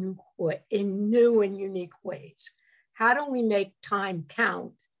and unique ways. How do we make time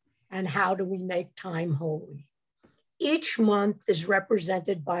count, and how do we make time holy? Each month is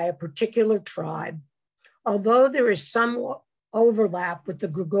represented by a particular tribe. Although there is some overlap with the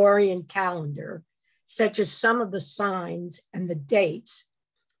Gregorian calendar, such as some of the signs and the dates,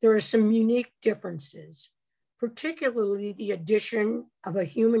 there are some unique differences, particularly the addition of a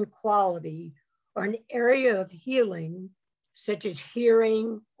human quality or an area of healing, such as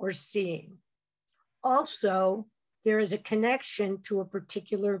hearing or seeing. Also, there is a connection to a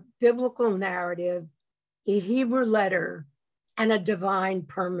particular biblical narrative, a Hebrew letter, and a divine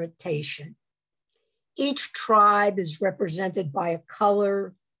permutation. Each tribe is represented by a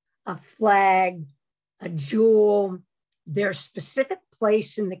color, a flag, a jewel, their specific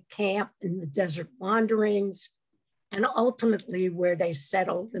place in the camp in the desert wanderings, and ultimately where they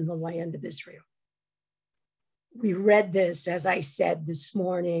settled in the land of Israel. We read this, as I said this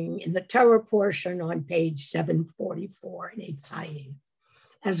morning, in the Torah portion on page 744 in Eitz Hayim.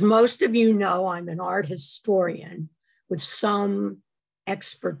 As most of you know, I'm an art historian with some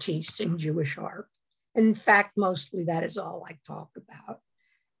expertise in Jewish art. In fact, mostly that is all I talk about.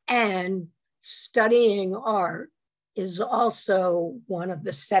 And studying art is also one of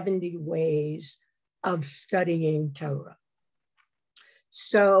the 70 ways of studying Torah.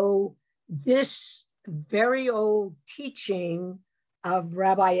 So this very old teaching of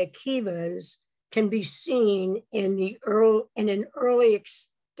Rabbi Akiva's can be seen in an early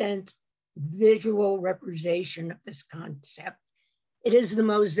extent visual representation of this concept. It is the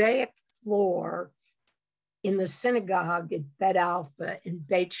mosaic floor in the synagogue at Bet Alpha in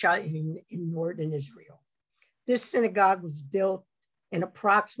Beit Sha'in in northern Israel. This synagogue was built in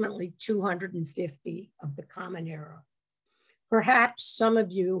approximately 250 of the Common Era. Perhaps some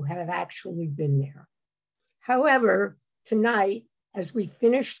of you have actually been there. However, tonight, as we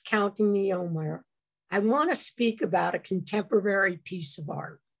finished counting the Omer, I want to speak about a contemporary piece of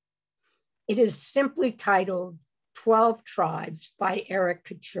art. It is simply titled 12 Tribes by Eric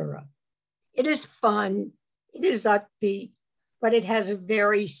Kachura. It is fun, it is upbeat, but it has a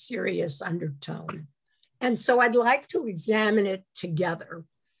very serious undertone. And so I'd like to examine it together.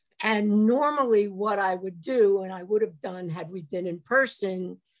 And normally what I would do, and I would have done had we been in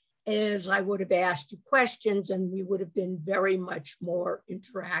person, is I would have asked you questions and we would have been very much more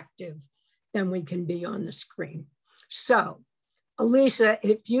interactive than we can be on the screen. So, Elisa,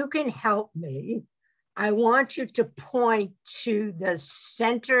 if you can help me, I want you to point to the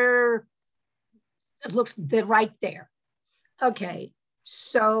center. It looks right there. Okay,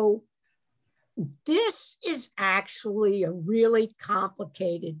 so this is actually a really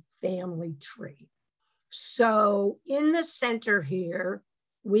complicated family tree. So in the center here,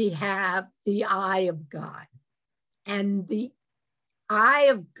 we have the eye of God. And the eye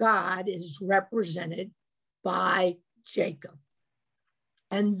of God is represented by Jacob.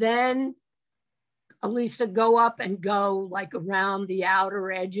 And then, Elisa, go up and go like around the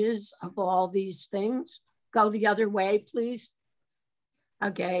outer edges of all these things. Go the other way, please.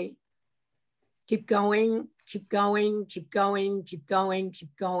 Okay. Keep going, keep going, keep going, keep going,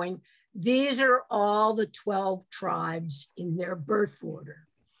 keep going. These are all the 12 tribes in their birth order.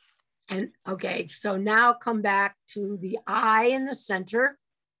 And okay, so now come back to the eye in the center.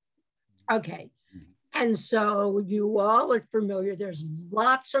 Okay, and so you all are familiar. There's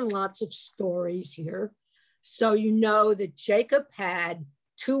lots and lots of stories here. So you know that Jacob had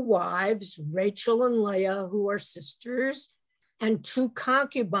 2 wives, Rachel and Leah, who are sisters, and 2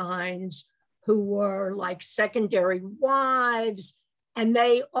 concubines who were like secondary wives, and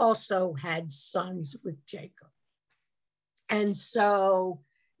they also had sons with Jacob. And so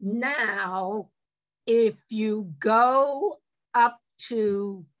now, if you go up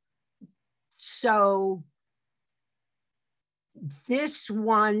to, so this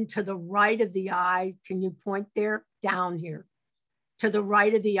one to the right of the eye, can you point there? Down here. To the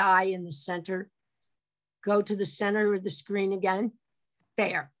right of the eye in the center. Go to the center of the screen again.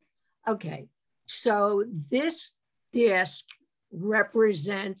 There. Okay. So this disc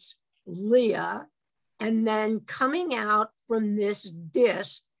represents Leah, and then coming out from this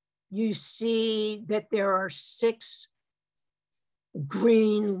disc, you see that there are 6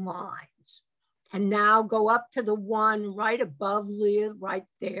 green lines. And now go up to the one right above Leah, right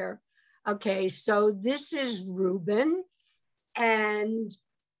there. Okay, so this is Reuben. And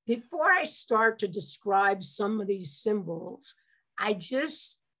before I start to describe some of these symbols, I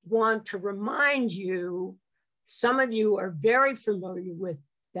just want to remind you, some of you are very familiar with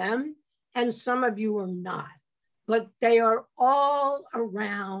them and some of you are not, but they are all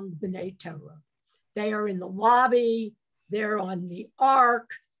around B'nai Torah. They are in the lobby, they're on the ark,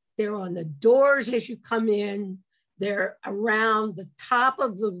 they're on the doors as you come in, they're around the top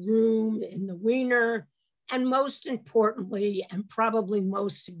of the room in the Wiener, and most importantly, and probably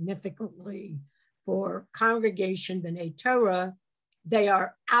most significantly for Congregation B'nai Torah, they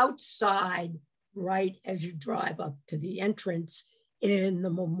are outside right as you drive up to the entrance in the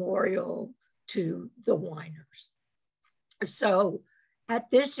memorial to the Winers. So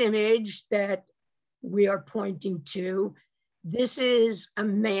at this image that we are pointing to, this is a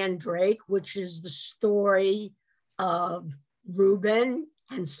mandrake, which is the story of Reuben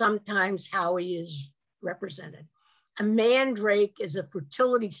and sometimes how he is represented. A mandrake is a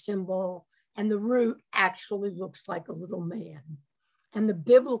fertility symbol, and the root actually looks like a little man. And the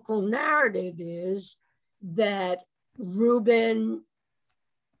biblical narrative is that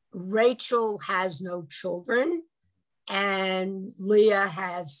Rachel has no children, and Leah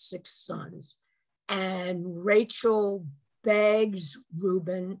has 6 sons. And Rachel begs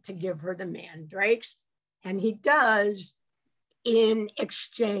Reuben to give her the mandrakes, and he does in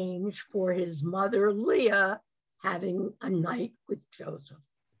exchange for his mother Leah having a night with Joseph.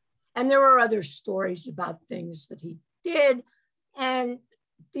 And there are other stories about things that he did. And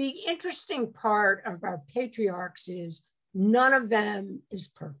the interesting part of our patriarchs is none of them is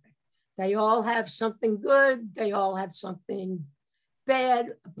perfect. They all have something good, they all have something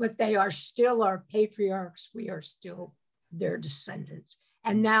bad, but they are still our patriarchs. We are still their descendants.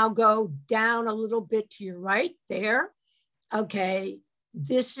 And now go down a little bit to your right there. Okay,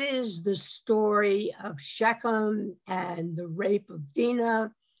 this is the story of Shechem and the rape of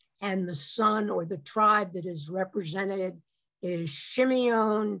Dinah, and the son or the tribe that is represented is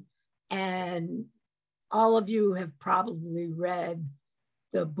Shimeon. And all of you have probably read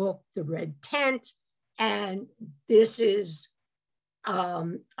the book, The Red Tent, and this is a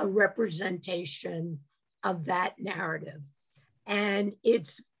representation of that narrative. And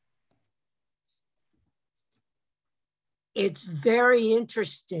it's very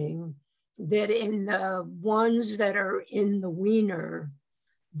interesting that in the ones that are in the Wiener,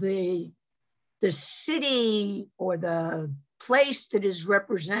 the city or the place that is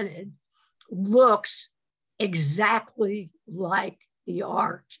represented looks exactly like the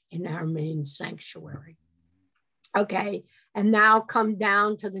ark in our main sanctuary. Okay, and now come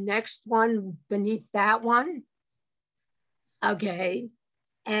down to the next one beneath that one. Okay,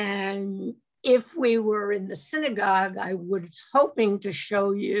 and if we were in the synagogue, I was hoping to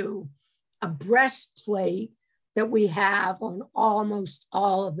show you a breastplate that we have on almost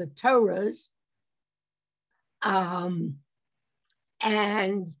all of the Torahs.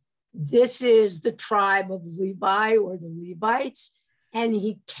 And this is the tribe of Levi or the Levites, and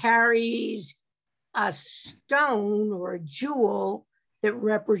he carries a stone or a jewel that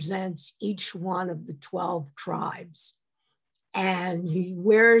represents each one of the 12 tribes. And he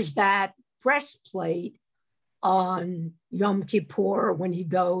wears that breastplate on Yom Kippur when he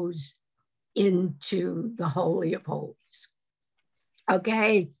goes into the Holy of Holies.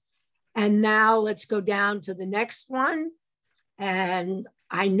 Okay, and now let's go down to the next one. And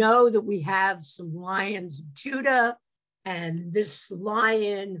I know that we have some lions of Judah, and this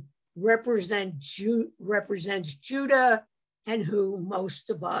lion represents Judah, and who most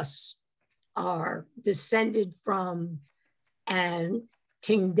of us are descended from. And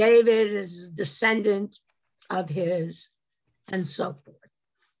King David is a descendant of his, and so forth.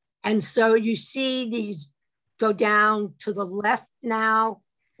 And so you see these go down to the left now,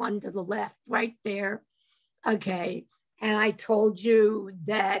 one to the left right there. Okay, and I told you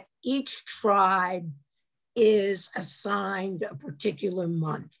that each tribe is assigned a particular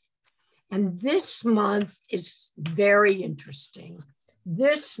month. And this month is very interesting.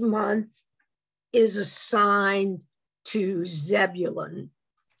 This month is assigned to Zebulun.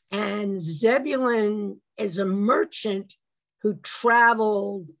 And Zebulun is a merchant who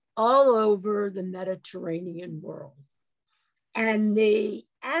traveled all over the Mediterranean world. And the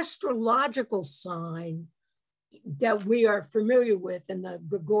astrological sign that we are familiar with in the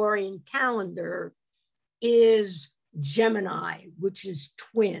Gregorian calendar is Gemini, which is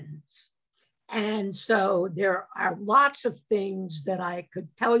twins. And so there are lots of things that I could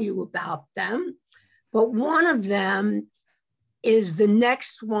tell you about them, but one of them is the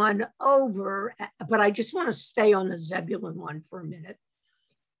next one over, but I just want to stay on the Zebulun one for a minute.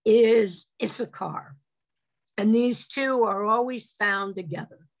 is Issachar. And these two are always found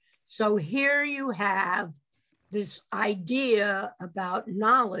together. So here you have this idea about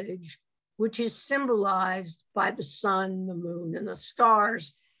knowledge, which is symbolized by the sun, the moon, and the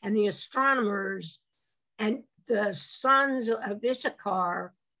stars, and the astronomers. And the sons of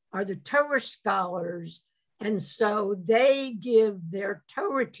Issachar are the Torah scholars. And so they give their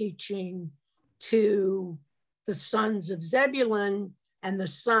Torah teaching to the sons of Zebulun, and the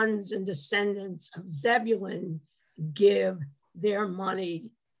sons and descendants of Zebulun give their money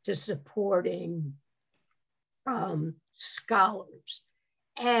to supporting scholars.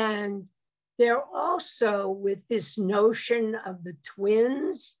 And they're also, with this notion of the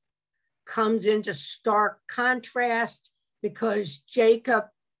twins, comes into stark contrast because Jacob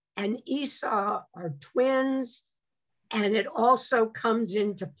and Esau are twins. And it also comes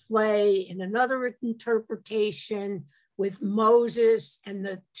into play in another interpretation with Moses and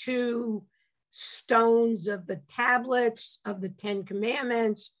the two stones of the tablets of the 10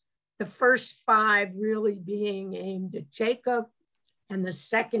 Commandments, the first 5 really being aimed at Jacob, and the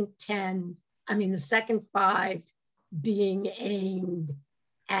second 5 being aimed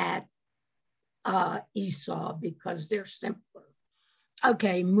at Esau because they're simpler.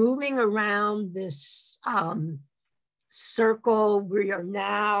 Okay, moving around this circle, we are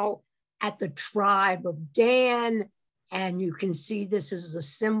now at the tribe of Dan, and you can see this is a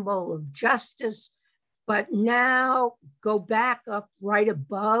symbol of justice. But now go back up right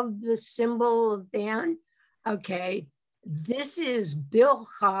above the symbol of Dan. Okay, this is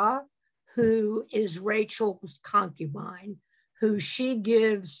Bilhah, who is Rachel's concubine, who she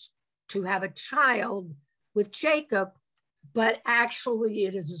gives to have a child with Jacob, but actually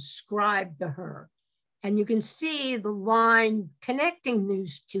it is ascribed to her. And you can see the line connecting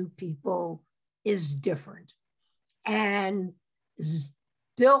these two people is different. And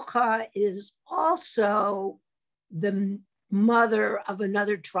Bilhah is also the mother of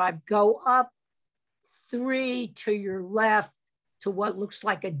another tribe. Go up 3 to your left to what looks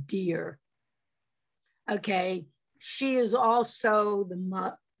like a deer. Okay, she is also the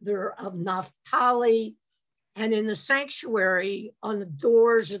mother of Naphtali. And in the sanctuary, on the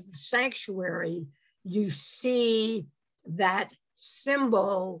doors of the sanctuary, you see that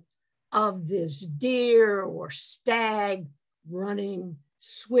symbol of this deer or stag running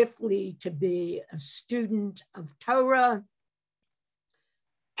swiftly to be a student of Torah.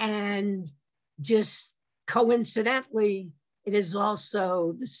 And just coincidentally, it is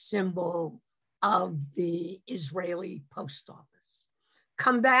also the symbol of the Israeli post office.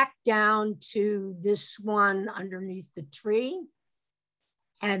 Come back down to this one underneath the tree.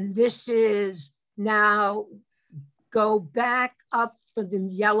 And this is now, go back up for the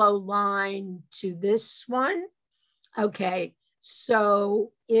yellow line to this one. Okay,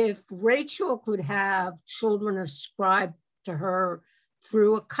 so if Rachel could have children ascribed to her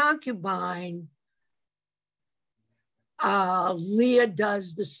through a concubine, Leah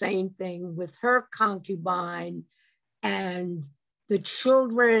does the same thing with her concubine, and the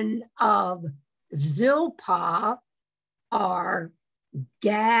children of Zilpah are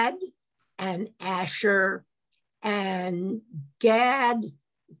Gad and Asher, and Gad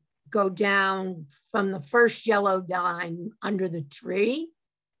go down from the first yellow line under the tree,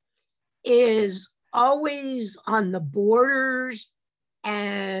 is always on the borders,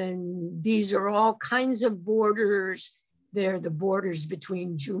 and these are all kinds of borders. They're the borders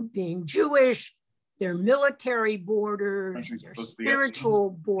between being Jewish, they're military borders, they're spiritual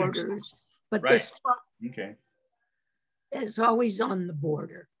borders, but this is always on the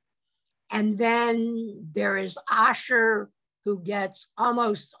border. And then there is Asher, who gets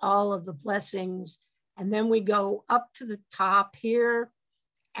almost all of the blessings. And then we go up to the top here,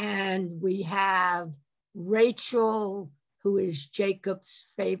 and we have Rachel, who is Jacob's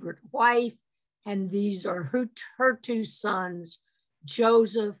favorite wife. And these are her 2 sons,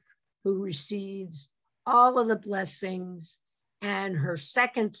 Joseph, who receives all of the blessings, and her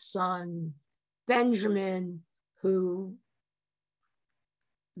second son, Benjamin, who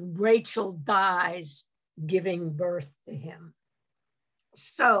Rachel dies giving birth to him.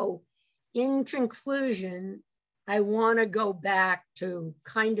 So in conclusion, I want to go back to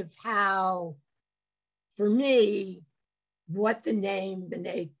kind of how, for me, what the name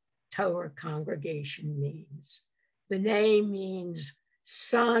B'nai Torah congregation means. B'nai means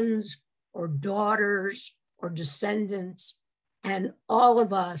sons or daughters or descendants, and all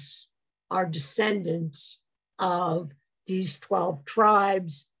of us are descendants of these 12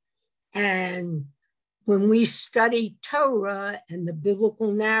 tribes. And when we study Torah and the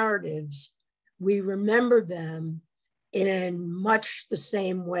biblical narratives, we remember them in much the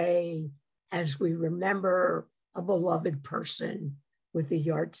same way as we remember a beloved person with a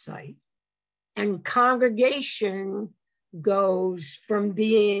yard site. And congregation goes from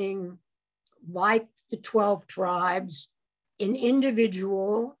being like the 12 tribes, an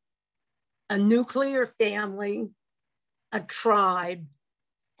individual, a nuclear family, a tribe,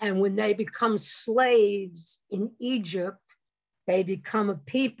 and when they become slaves in Egypt, they become a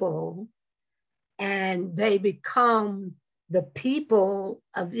people, and they become the people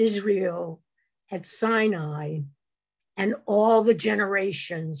of Israel at Sinai, and all the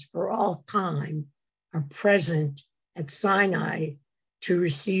generations for all time are present at Sinai to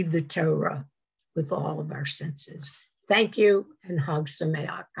receive the Torah with all of our senses. Thank you, and Hag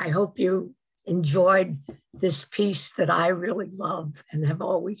Sameach. I hope you enjoyed this piece that I really love and have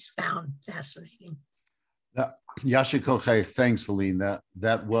always found fascinating. Yashikoche, thanks, Helene.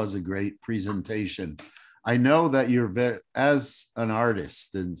 That was a great presentation. I know that you're as an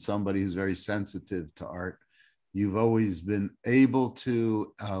artist and somebody who's very sensitive to art, you've always been able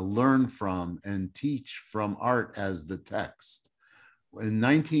to learn from and teach from art as the text. In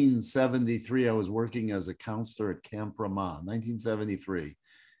 1973, I was working as a counselor at Camp Ramah, 1973.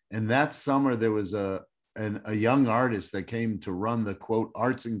 And that summer, there was a young artist that came to run the, quote,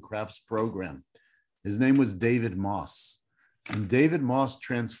 arts and crafts program. His name was David Moss. And David Moss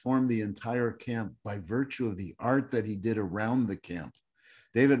transformed the entire camp by virtue of the art that he did around the camp.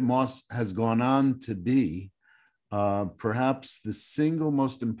 David Moss has gone on to be perhaps the single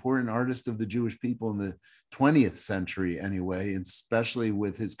most important artist of the Jewish people in the 20th century anyway, and especially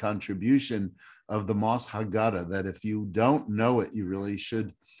with his contribution of the Moss Haggadah, that if you don't know it, you really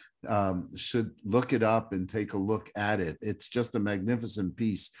should look it up and take a look at it. It's just a magnificent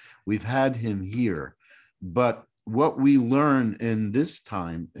piece. We've had him here, but what we learn in this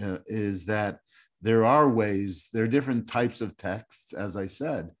time is that there are ways, there are different types of texts, as I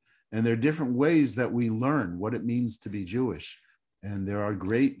said, and there are different ways that we learn what it means to be Jewish. And there are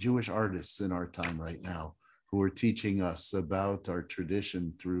great Jewish artists in our time right now who are teaching us about our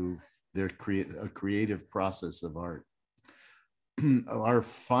tradition through their creative process of art. Our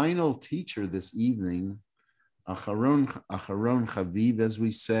final teacher this evening, Acharon Chaviv, as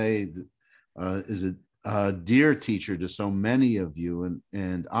we say, is a dear teacher to so many of you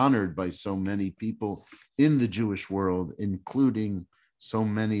and honored by so many people in the Jewish world, including so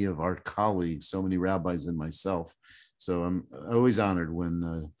many of our colleagues, so many rabbis and myself. So I'm always honored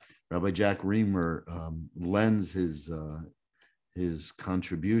when Rabbi Jack Reamer lends his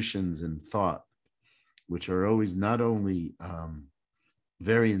contributions and thought, which are always not only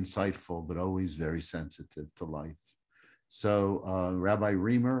very insightful, but always very sensitive to life. So Rabbi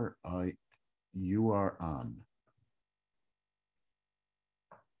Reamer, you are on.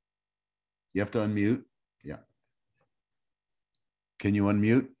 You have to unmute. Yeah. Can you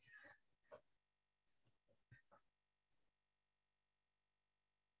unmute?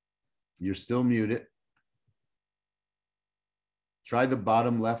 You're still muted. Try the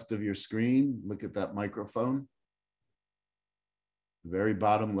bottom left of your screen. Look at that microphone. The very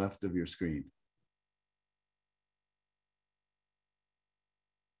bottom left of your screen.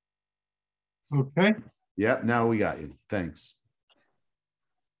 Okay. Yep, now we got you. Thanks.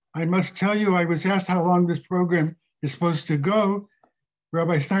 I must tell you, I was asked how long this program is supposed to go.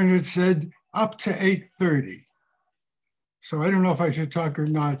 Rabbi Steinhardt said up to 8:30. So I don't know if I should talk or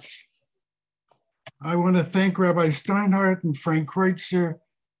not. I want to thank Rabbi Steinhardt and Frank Kreutzer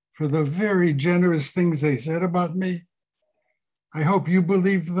for the very generous things they said about me. I hope you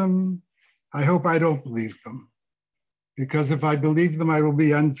believe them. I hope I don't believe them, because if I believe them, I will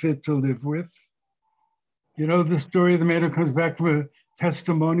be unfit to live with. You know the story of the man who comes back from a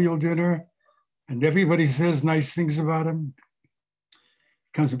testimonial dinner and everybody says nice things about him.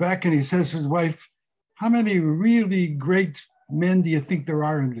 He comes back and he says to his wife, how many really great men do you think there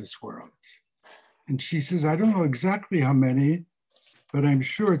are in this world? And she says, I don't know exactly how many, but I'm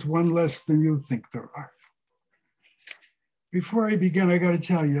sure it's one less than you think there are. Before I begin, I got to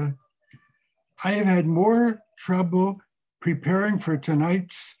tell you, I have had more trouble preparing for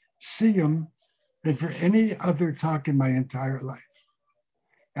tonight's Siyum than for any other talk in my entire life.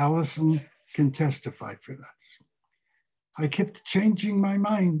 Allison can testify for that. I kept changing my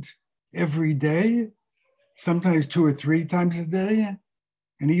mind every day, sometimes 2 or 3 times a day.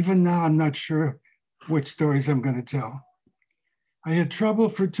 And even now, I'm not sure which stories I'm going to tell. I had trouble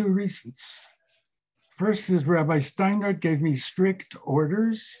for 2 reasons. First is Rabbi Steinhardt gave me strict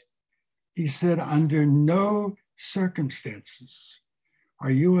orders. He said, under no circumstances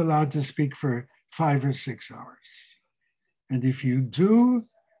are you allowed to speak for 5 or 6 hours. And if you do,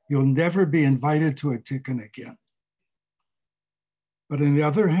 you'll never be invited to a Tikkun again. But on the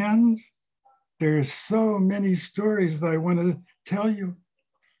other hand, there's so many stories that I want to tell you.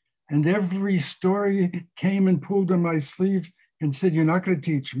 And every story came and pulled on my sleeve and said, you're not going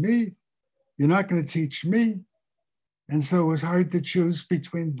to teach me. You're not going to teach me. And so it was hard to choose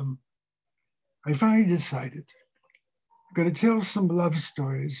between them. I finally decided I'm going to tell some love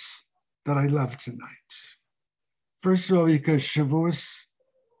stories that I love tonight. First of all, because Shavuot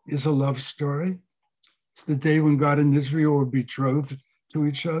is a love story. It's the day when God and Israel were betrothed to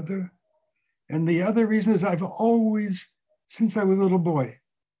each other. And the other reason is I've always, since I was a little boy,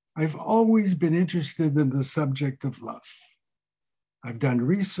 I've always been interested in the subject of love. I've done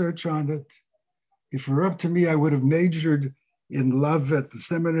research on it. If it were up to me, I would have majored in love at the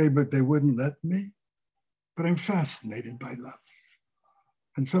seminary, but they wouldn't let me. But I'm fascinated by love.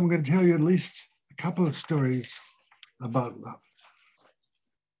 And so I'm going to tell you at least a couple of stories about love.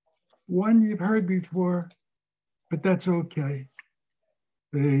 One you've heard before, but that's okay.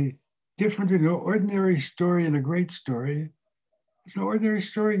 The difference in an ordinary story and a great story is an ordinary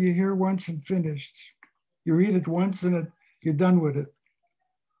story you hear once and finished. You read it once and you're done with it.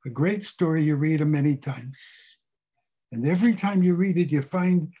 A great story you read many times. And every time you read it, you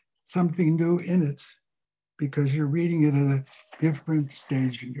find something new in it because you're reading it at a different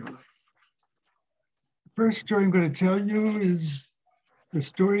stage in your life. The first story I'm going to tell you is the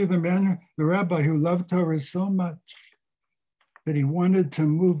story of the man, the rabbi who loved Torah so much that he wanted to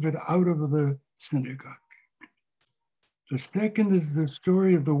move it out of the synagogue. The second is the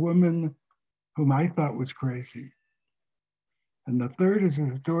story of the woman whom I thought was crazy. And the third is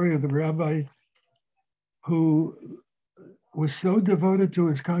the story of the rabbi who was so devoted to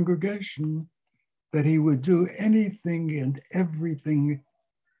his congregation that he would do anything and everything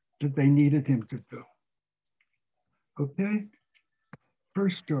that they needed him to do. Okay?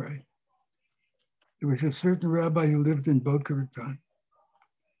 First story. There was a certain rabbi who lived in Boca Raton.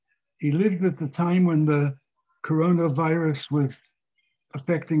 He lived at the time when the coronavirus was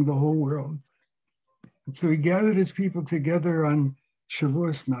affecting the whole world. And so he gathered his people together on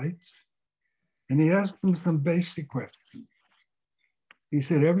Shavuot nights, and he asked them some basic questions. He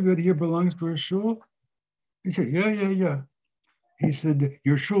said, everybody here belongs to a shul? He said, yeah. He said,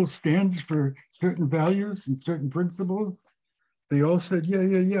 your shul stands for certain values and certain principles? They all said,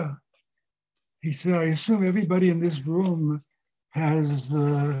 yeah. He said, I assume everybody in this room has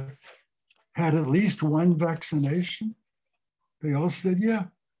had at least one vaccination? They all said, yeah.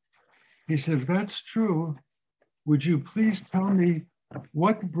 He said, if that's true, would you please tell me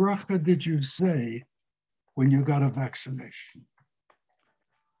what bracha did you say when you got a vaccination?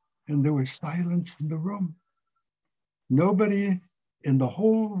 And there was silence in the room. Nobody in the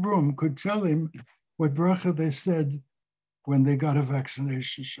whole room could tell him what bracha they said when they got a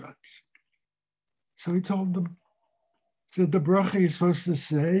vaccination shot. So he told them, said the bracha you're supposed to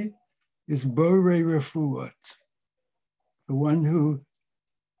say is Borei Refuat, the one who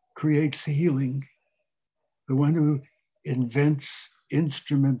creates healing, the one who invents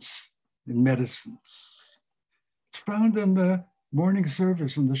instruments and medicines. It's found in the morning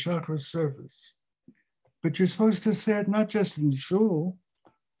service, in the Shachar service. But you're supposed to say it not just in shul,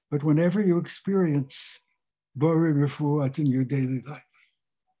 but whenever you experience Borei Refuat in your daily life.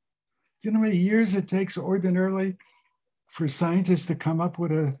 Do you know how many years it takes ordinarily for scientists to come up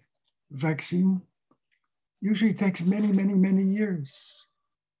with a vaccine? Usually it takes many years.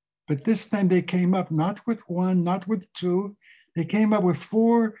 But this time they came up not with one, not with two, they came up with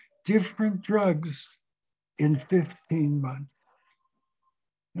 4 different drugs in 15 months.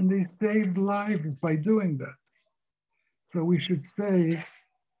 And they saved lives by doing that. So we should say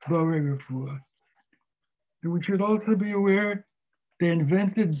Borei Refuah. And we should also be aware they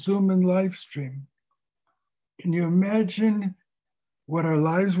invented Zoom and live stream. Can you imagine what our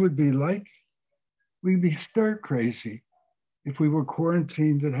lives would be like? We'd be stark crazy if we were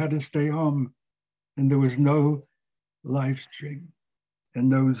quarantined and had to stay home and there was no live stream and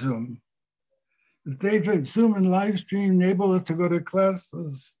no Zoom. If they've Zoom and live stream enable us to go to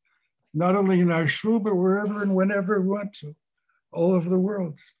classes, not only in our shul, but wherever and whenever we want to, all over the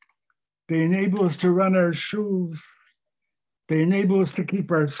world. They enable us to run our shuls. They enable us to keep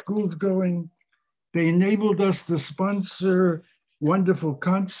our schools going. They enabled us to sponsor wonderful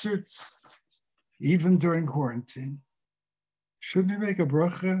concerts, even during quarantine. Shouldn't we make a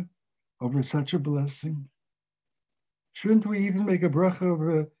bracha over such a blessing? Shouldn't we even make a bracha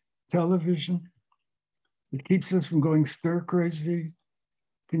over television? It keeps us from going stir crazy.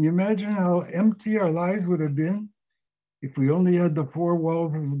 Can you imagine how empty our lives would have been if we only had the 4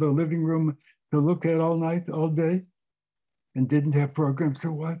 walls of the living room to look at all night, all day, and didn't have programs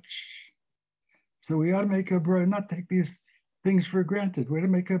to watch? So we ought to make a bracha, not take these things for granted. Way to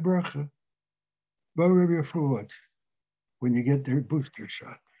make a bracha. When you get their booster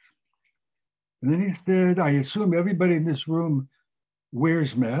shot. And then he said, I assume everybody in this room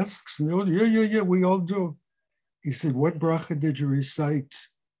wears masks. And they all, yeah, we all do. He said, what bracha did you recite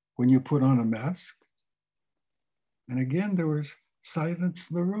when you put on a mask? And again, there was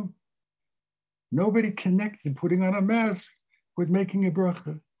silence in the room. Nobody connected putting on a mask with making a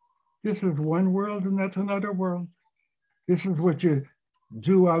bracha. This is one world and that's another world. This is what you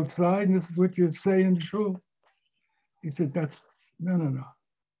do outside and this is what you say in shul. He said, no.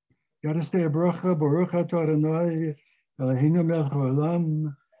 You got to say a bracha, Baruch atah Adonai, Eloheinu melech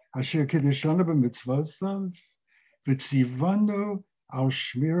haolam, asher kiddushanu b'mitzvosav, v'tzivanu al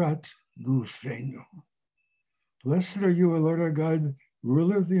shmirat gufeinu. Blessed are you, O Lord our God,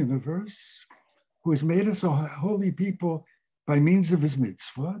 ruler of the universe, who has made us a holy people by means of his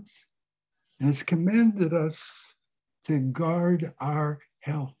mitzvot, and has commanded us to guard our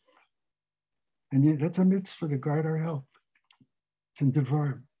health. And that's a mitzvah, to guard our health. It's in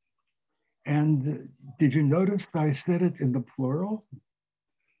Devarim. And did you notice I said it in the plural?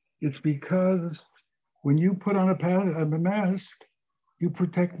 It's because when you put on a mask, you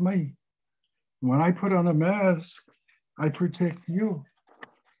protect me. When I put on a mask, I protect you.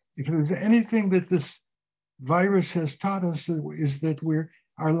 If there's anything that this virus has taught us, is that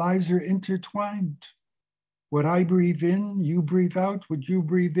our lives are intertwined. What I breathe in, you breathe out. What you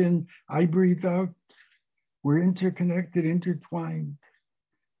breathe in, I breathe out. We're interconnected, intertwined.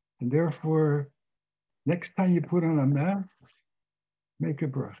 And therefore, next time you put on a mask, make a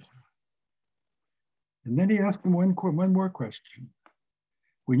bracha. And then he asked him one more question.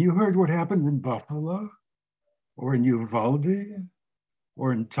 When you heard what happened in Buffalo, or in Uvalde,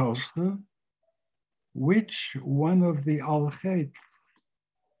 or in Tulsa, which one of the al-Chet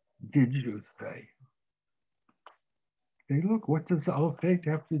did you say? Hey, look, what does al-Chet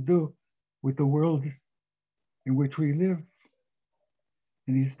have to do with the world in which we live?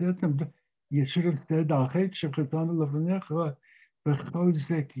 And he said to them, you should have said, al-Chet shechatanu lefanecha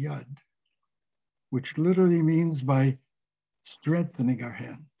b'chozek yad, which literally means by strengthening our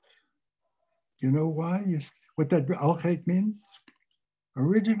hands. You know why? What that al-Chet means?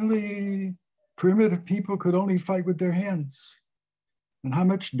 Originally, primitive people could only fight with their hands. And how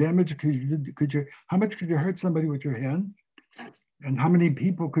much damage could you hurt somebody with your hand? And how many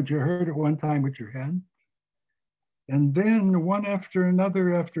people could you hurt at one time with your hand? And then one after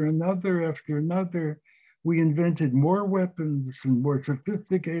another, we invented more weapons and more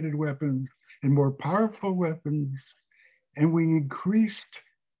sophisticated weapons and more powerful weapons. And we increased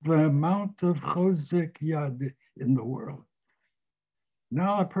the amount of chozek yad in the world.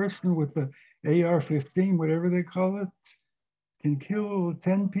 Now a person with the AR-15, whatever they call it, can kill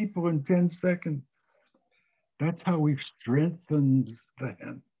 10 people in 10 seconds. That's how we've strengthened the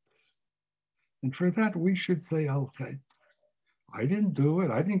hand. And for that, we should say al-Chet. I didn't do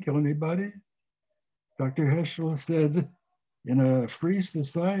it. I didn't kill anybody. Dr. Heschel said, in a free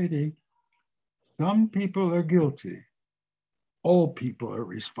society, some people are guilty. All people are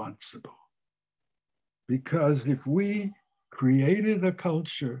responsible. Because if we created a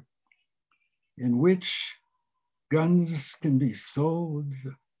culture in which guns can be sold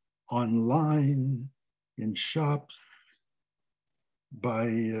online, in shops, by,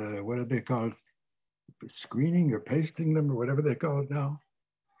 what do they call it? Screening or pasting them or whatever they call it now.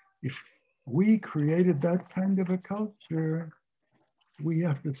 If we created that kind of a culture, we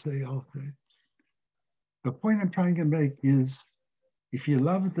have to say al-Chet. The point I'm trying to make is, if you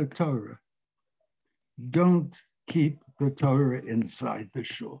love the Torah, don't keep the Torah inside the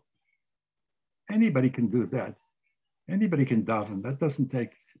shul. Anybody can do that. Anybody can daven. That doesn't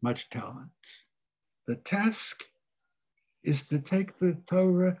take much talent. The task is to take the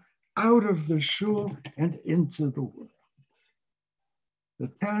Torah out of the shul and into the world. The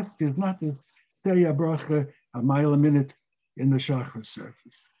task is not to say a bracha a mile a minute in the shachar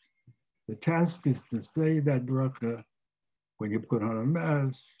service. The task is to say that bracha when you put on a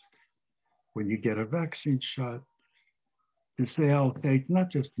mask, when you get a vaccine shot, to say al-Chet, not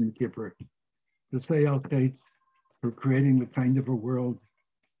just in Kippur, to say al-Chet for creating the kind of a world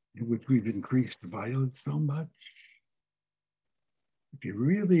in which we've increased violence so much. If you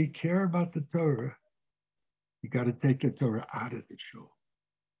really care about the Torah, you got to take the Torah out of the shul.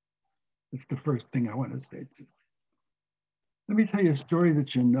 That's the first thing I want to say to you. Let me tell you a story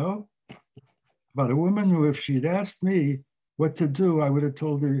that you know about a woman who, if she'd asked me what to do, I would have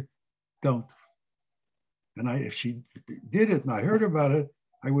told her, don't. And if she did it and I heard about it,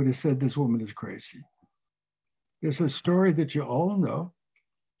 I would have said, this woman is crazy. There's a story that you all know.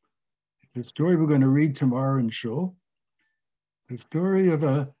 The story we're going to read tomorrow in shul. The story of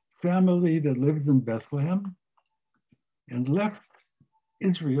a family that lived in Bethlehem and left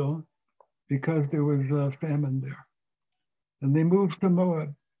Israel because there was a famine there. And they moved to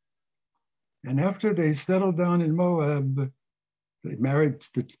Moab. And after they settled down in Moab, they married,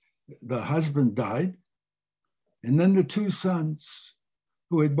 the husband died. And then the two sons,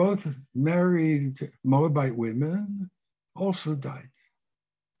 who had both married Moabite women, also died.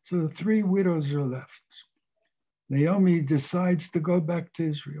 So the three widows are left. Naomi decides to go back to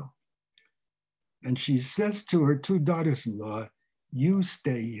Israel. And she says to her two daughters-in-law, you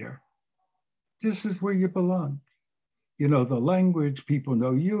stay here. This is where you belong. You know the language, people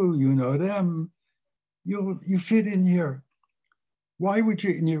know you, you know them. You fit in here. Why would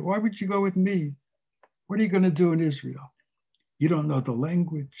you go with me? What are you going to do in Israel? You don't know the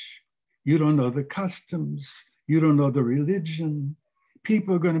language. You don't know the customs. You don't know the religion.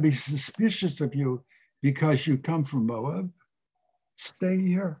 People are going to be suspicious of you because you come from Moab. Stay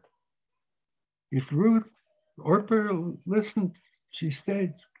here. If Ruth, Orpah listened, she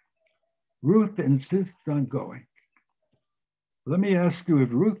stayed. Ruth insists on going. Let me ask you, if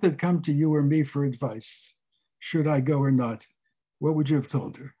Ruth had come to you or me for advice, should I go or not? What would you have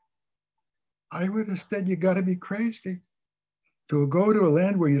told her? I would have said, you got to be crazy to go to a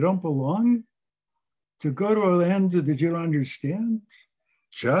land where you don't belong, to go to a land that you don't understand,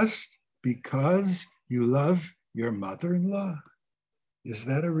 just because you love your mother-in-law. Is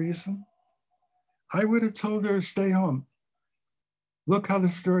that a reason? I would have told her, stay home. Look how the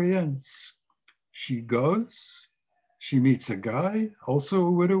story ends. She goes, she meets a guy, also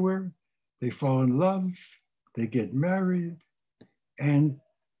a widower. They fall in love, they get married, and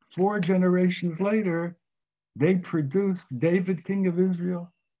 4 generations later, they produce David, king of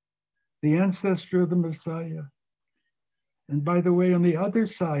Israel, the ancestor of the Messiah. And by the way, on the other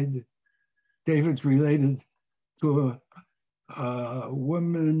side, David's related to a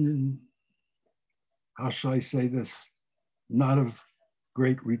woman, how shall I say this, not of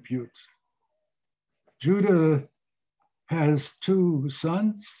great repute. Judah has 2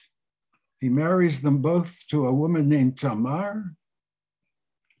 sons. He marries them both to a woman named Tamar.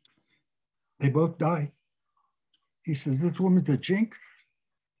 They both die. He says, this woman's a jinx.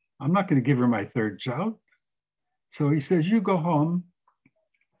 I'm not going to give her my 3rd child. So he says, you go home.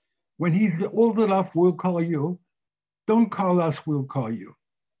 When he's old enough, we'll call you. Don't call us, we'll call you.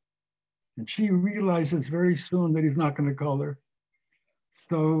 And she realizes very soon that he's not going to call her.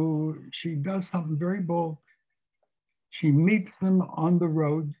 So she does something very bold. She meets him on the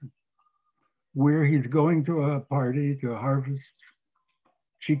road where he's going to a party, to a harvest.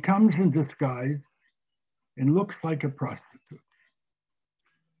 She comes in disguise and looks like a prostitute.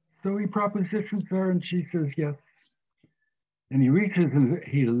 So he propositions her and she says yes. And he reaches, and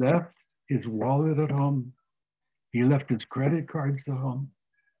he left his wallet at home. He left his credit cards at home.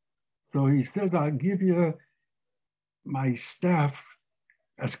 So he says, I'll give you my staff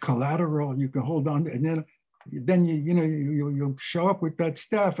as collateral. You can hold on, and then you'll show up with that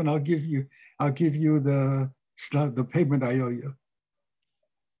staff, and I'll give you the payment I owe you.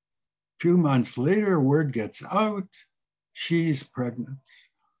 A few months later, word gets out, she's pregnant.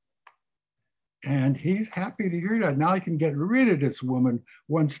 And he's happy to hear that. Now I can get rid of this woman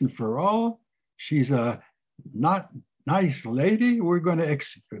once and for all. She's a not nice lady. We're going to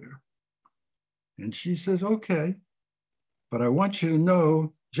execute her. And she says, okay, but I want you to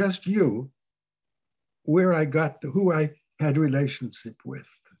know, just you, where I got, who I had a relationship with.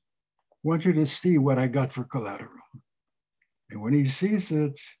 I want you to see what I got for collateral. And when he sees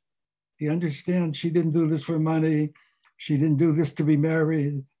it, he understands she didn't do this for money. She didn't do this to be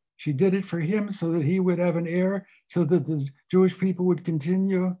married. She did it for him so that he would have an heir, so that the Jewish people would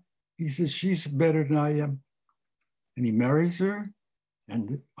continue. He says, she's better than I am. And he marries her,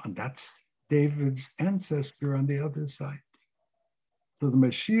 and that's David's ancestor on the other side. So the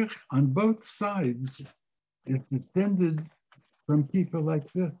Mashiach on both sides is descended from people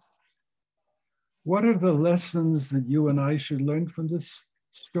like this. What are the lessons that you and I should learn from this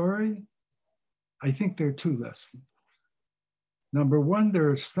story? I think there are 2 lessons. Number 1, there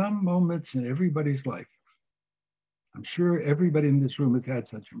are some moments in everybody's life. I'm sure everybody in this room has had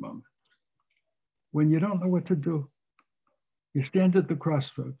such a moment when you don't know what to do. You stand at the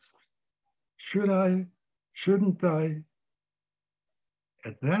crossroads. Should I? Shouldn't I?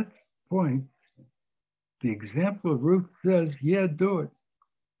 At that point, the example of Ruth says, yeah, do it.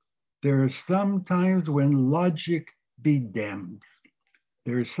 There are some times when logic be damned.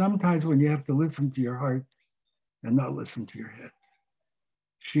 There are some times when you have to listen to your heart and not listen to your head.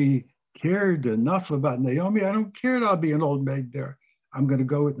 She cared enough about Naomi. I don't care that I'll be an old maid there. I'm going to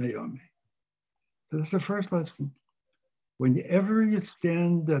go with Naomi. So that's the first lesson. whenever you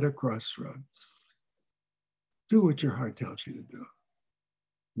stand at a crossroads, do what your heart tells you to do,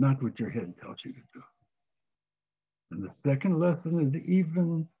 not what your head tells you to do. And the second lesson is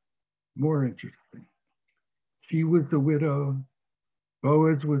even more interesting. She was a widow,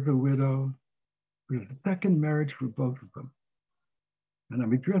 Boaz was a widow. It was a second marriage for both of them. And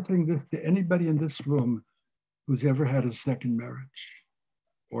I'm addressing this to anybody in this room who's ever had a second marriage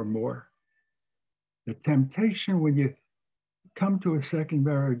or more. The temptation when you come to a second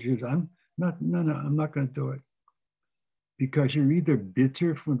marriage is, I'm not going to do it. Because you're either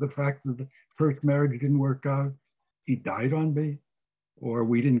bitter from the fact that the first marriage didn't work out, he died on me, or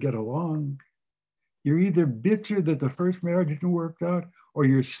we didn't get along. You're either bitter that the first marriage didn't work out, or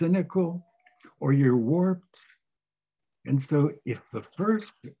you're cynical, or you're warped. And so if the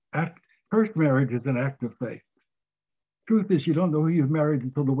first marriage is an act of faith, truth is you don't know who you've married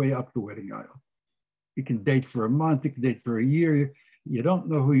until the way up the wedding aisle. You can date for a month, you can date for a year. You don't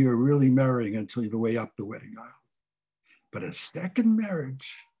know who you're really marrying until the way up the wedding aisle. But a second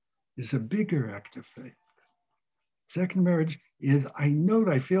marriage is a bigger act of faith. Second marriage is, I know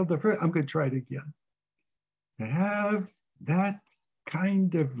that I failed the first, I'm going to try it again. To have that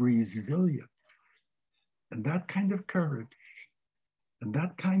kind of resilience and that kind of courage and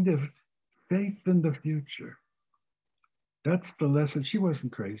that kind of faith in the future, that's the lesson. She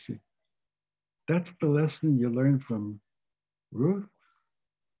wasn't crazy. That's the lesson you learn from Ruth.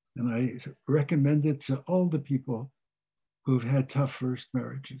 And I recommend it to all the people who've had tough first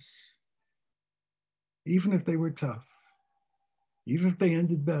marriages. Even if they were tough, even if they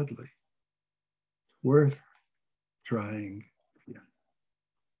ended badly, worth trying again.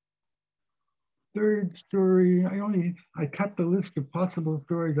 Third story, I cut the list of possible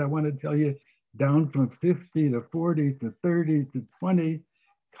stories I want to tell you down from 50 to 40 to 30 to 20.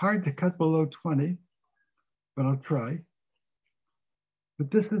 It's hard to cut below 20, but I'll try.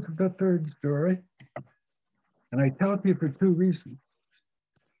 But this is the third story. And I tell it to you for two reasons.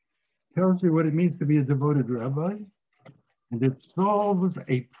 It tells you what it means to be a devoted rabbi, and it solves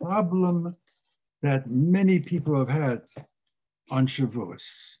a problem that many people have had on Shavuot.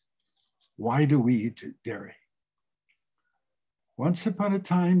 Why do we eat dairy? Once upon a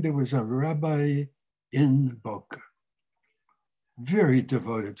time, there was a rabbi in Boca, very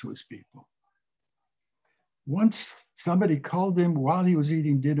devoted to his people. Once somebody called him while he was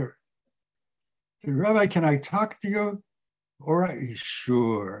eating dinner. Said, Rabbi, can I talk to you? All right,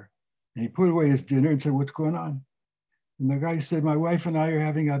 sure. And he put away his dinner and said, what's going on? And the guy said, my wife and I are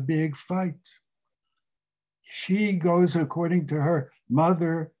having a big fight. She goes according to her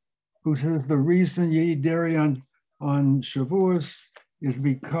mother, who says the reason you eat dairy on Shavuot is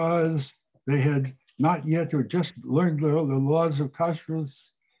because they had not yet or just learned the laws of kashrus,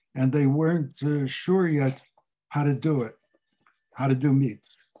 and they weren't sure yet how to do it, how to do meat.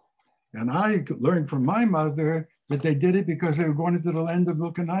 And I learned from my mother that they did it because they were going into the land of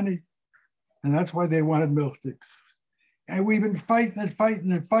milk and honey. And that's why they wanted milk sticks. And we've been fighting and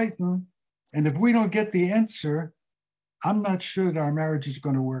fighting and fighting. And if we don't get the answer, I'm not sure that our marriage is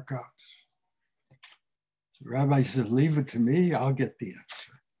going to work out. The rabbi said, leave it to me, I'll get the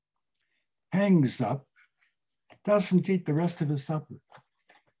answer. Hangs up, doesn't eat the rest of his supper.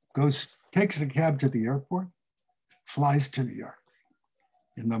 Takes a cab to the airport, flies to New York.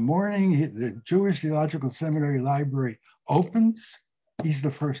 In the morning, the Jewish Theological Seminary library opens. He's the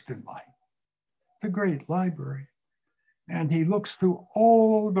first in line. It's a great library. And he looks through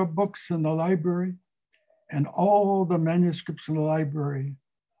all the books in the library and all the manuscripts in the library.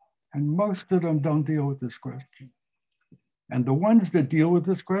 And most of them don't deal with this question. And the ones that deal with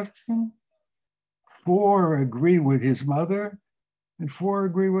this question, 4 agree with his mother and 4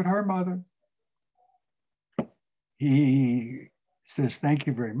 agree with her mother. He says, thank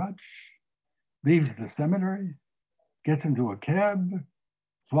you very much, leaves the seminary, gets into a cab,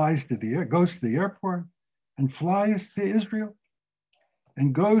 goes to the airport and flies to Israel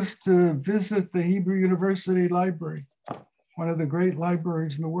and goes to visit the Hebrew University Library, one of the great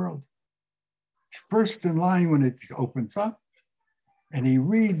libraries in the world. First in line when it opens up, and he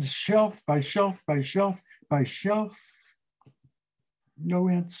reads shelf by shelf by shelf by shelf, no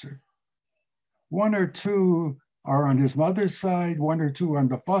answer. 1 or 2 are on his mother's side, 1 or 2 on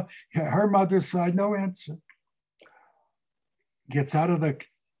her mother's side, no answer. Gets out of the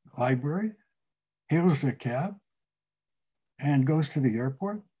library, hails a cab, and goes to the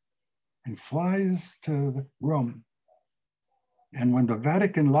airport and flies to Rome. And when the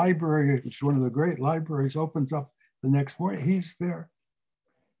Vatican Library, which is one of the great libraries, opens up the next morning, he's there.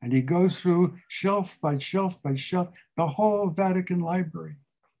 And he goes through shelf by shelf by shelf, the whole Vatican Library,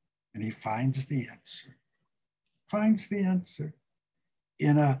 and he finds the answer. finds the answer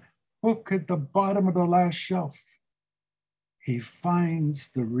in a book at the bottom of the last shelf. He finds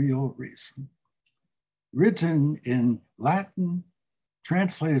the real reason, written in Latin,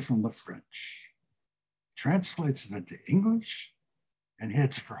 translated from the French, translates it into English, and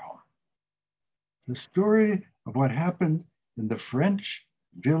heads for home. The story of what happened in the French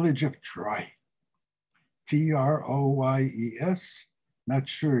village of Troyes, Troyes, not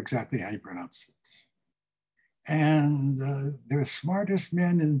sure exactly how you pronounce it. And the smartest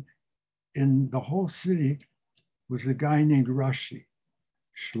man in the whole city was a guy named Rashi,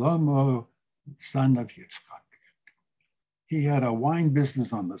 Shlomo, son of Yitzchak. He had a wine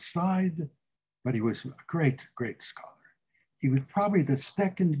business on the side, but he was a great, great scholar. He was probably the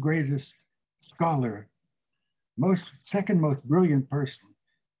second greatest scholar, second most brilliant person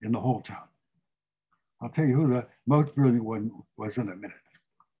in the whole town. I'll tell you who the most brilliant one was in a minute.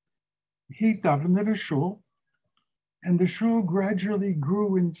 He davened at a shul, and the shul gradually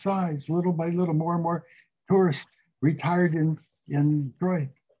grew in size, little by little. More and more tourists retired in Troy.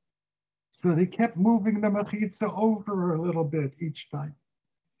 So they kept moving the mechitza over a little bit each time,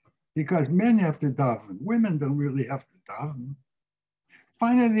 because men have to daven. Women don't really have to daven.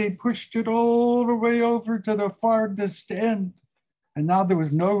 Finally, they pushed it all the way over to the farthest end, and now there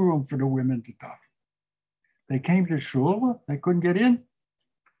was no room for the women to daven. They came to shul, they couldn't get in.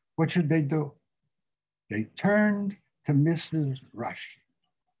 What should they do? They turned to Mrs. Rashi,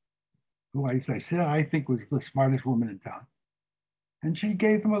 who, as I said, I think was the smartest woman in town. And she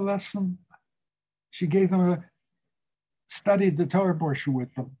gave them a lesson. She gave them studied the Torah portion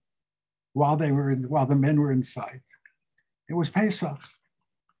with them while the men were inside. It was Pesach.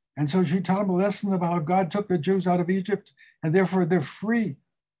 And so she taught them a lesson about how God took the Jews out of Egypt and therefore they're free.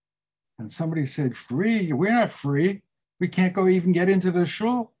 And somebody said, free? We're not free. We can't go even get into the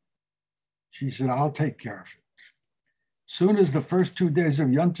shul. She said, I'll take care of it. Soon as the first 2 days of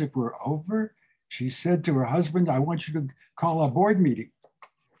Yontif were over, she said to her husband, I want you to call a board meeting.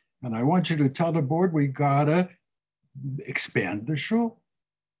 And I want you to tell the board, we gotta expand the shul.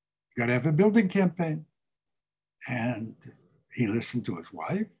 You gotta have a building campaign. And he listened to his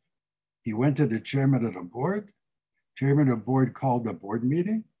wife. He went to the chairman of the board. Chairman of the board called a board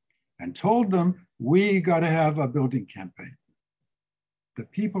meeting and told them, we gotta have a building campaign. The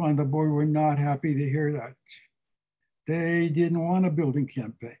people on the board were not happy to hear that. They didn't want a building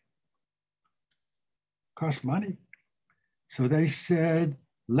campaign. Cost money. So they said,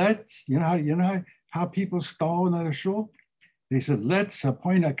 let's, you know how people stall in a shul? They said, let's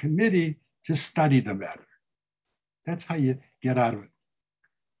appoint a committee to study the matter. That's how you get out of it.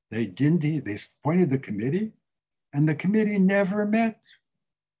 They appointed the committee, and the committee never met.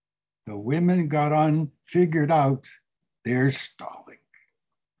 The women got on, figured out they're stalling.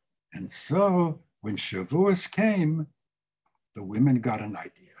 And so when Shavuot came, the women got an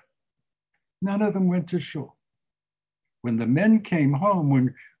idea. None of them went to shul. When the men came home,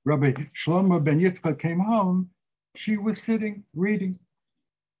 when Rabbi Shlomo ben Yitzchak came home, she was sitting, reading,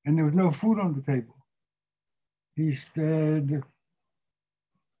 and there was no food on the table. He said,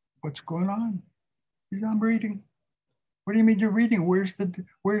 what's going on? He said, I'm reading. What do you mean you're reading?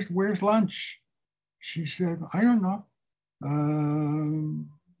 Where's lunch? She said, I don't know.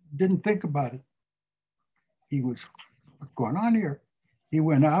 Didn't think about it. He was, what's going on here? He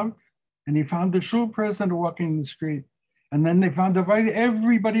went out and he found the shul president walking in the street. And then they found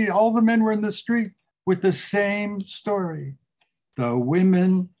everybody, all the men were in the street with the same story. The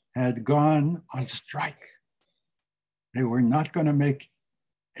women had gone on strike. They were not going to make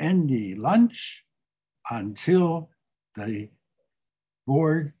any lunch until the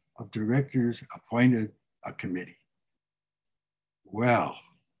board of directors appointed a committee. Well,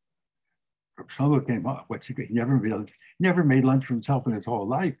 Shlomo came up, he never made lunch for himself in his whole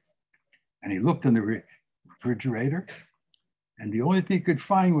life. And he looked in the refrigerator, and the only thing he could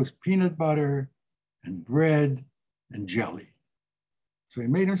find was peanut butter and bread and jelly. So he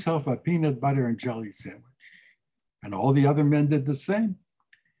made himself a peanut butter and jelly sandwich. And all the other men did the same.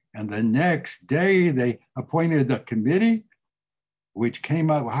 And the next day they appointed a committee, which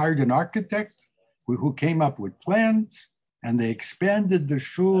hired an architect who came up with plans, and they expanded the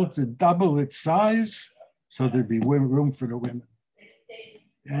shul to double its size so there'd be room for the women.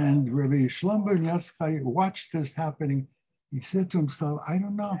 And Rabbi Shlomo ben Yitzchak watched this happening. He said to himself, I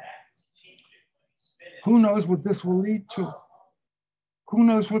don't know. Who knows what this will lead to? Who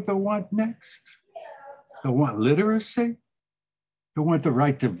knows what they'll want next? They'll want literacy. They'll want the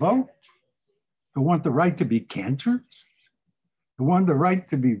right to vote. They'll want the right to be cantors. They want the right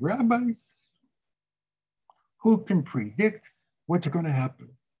to be rabbis. Who can predict what's going to happen?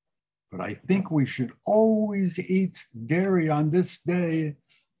 but I think we should always eat dairy on this day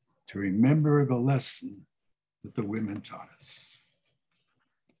to remember the lesson that the women taught us.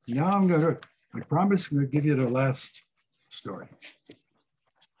 Now I promise I'm going to give you the last story.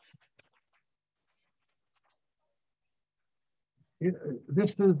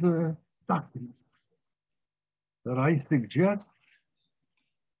 This is a document that I suggest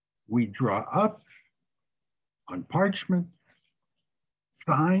we draw up on parchment,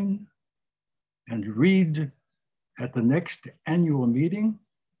 sign, and read at the next annual meeting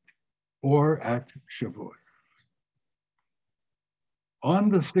or at Shavuot. On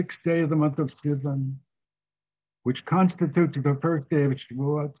the 6th day of the month of Sivan, which constitutes the first day of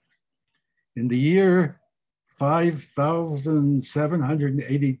Shavuot, in the year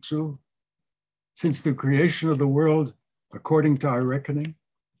 5,782, since the creation of the world, according to our reckoning,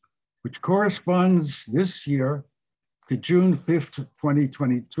 which corresponds this year to June 5th,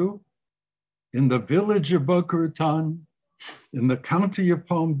 2022, in the village of Boca Raton, in the county of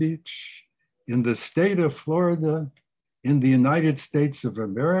Palm Beach, in the state of Florida, in the United States of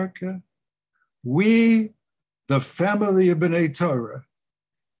America, we, the family of B'nai Torah,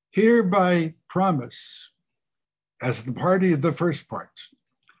 hereby promise, as the party of the first part,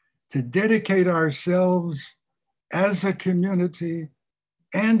 to dedicate ourselves as a community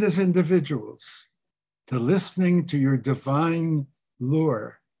and as individuals to listening to your divine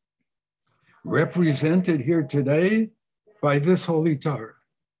lure, represented here today by this holy Torah,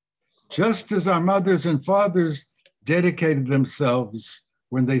 just as our mothers and fathers dedicated themselves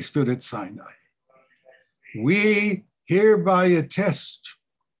when they stood at Sinai. We hereby attest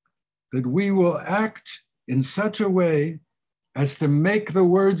that we will act in such a way as to make the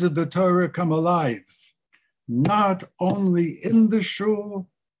words of the Torah come alive, not only in the shul,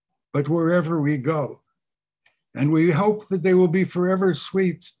 but wherever we go. And we hope that they will be forever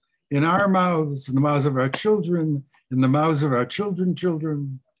sweet in our mouths, in the mouths of our children, in the mouths of our children's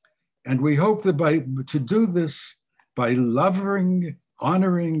children. And we hope that to do this by loving,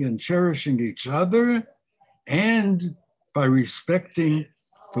 honoring, and cherishing each other, and by respecting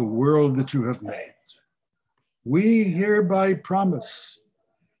the world that you have made. We hereby promise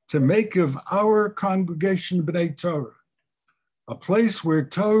to make of our congregation B'nai Torah a place where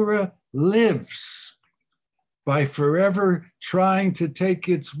Torah lives, by forever trying to take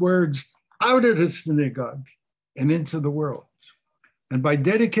its words out of the synagogue and into the world, and by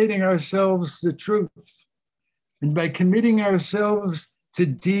dedicating ourselves to truth, and by committing ourselves to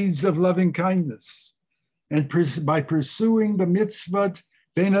deeds of loving kindness, and by pursuing the mitzvot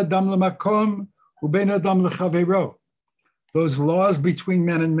ben adam lemakom uben adam lechavero, those laws between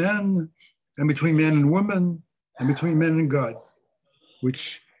men and men, and between man and woman, and between men and God,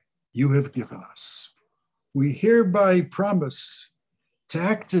 which you have given us. We hereby promise to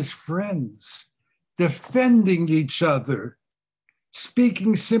act as friends, defending each other,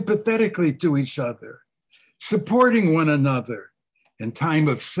 speaking sympathetically to each other, supporting one another in time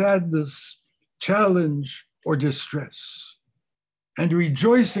of sadness, challenge, or distress, and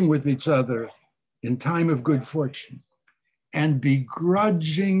rejoicing with each other in time of good fortune, and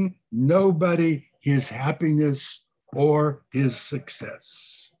begrudging nobody his happiness or his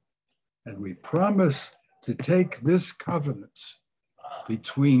success. And we promise to take this covenant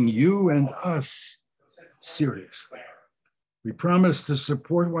between you and us seriously. We promise to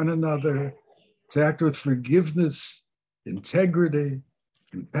support one another, to act with forgiveness, integrity,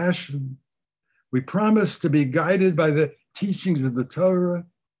 compassion. We promise to be guided by the teachings of the Torah.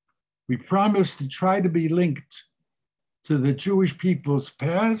 We promise to try to be linked to the Jewish people's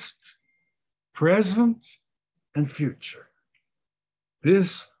past, present, and future.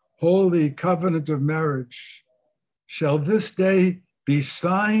 This holy covenant of marriage shall this day be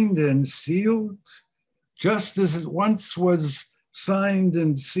signed and sealed, just as it once was signed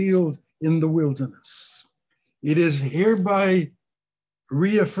and sealed in the wilderness. It is hereby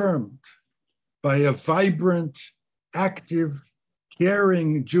reaffirmed by a vibrant, active,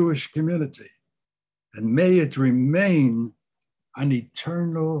 caring Jewish community, and may it remain an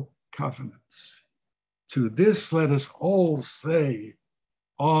eternal covenant. To this, let us all say,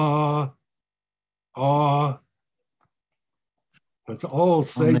 ah, ah. Let's all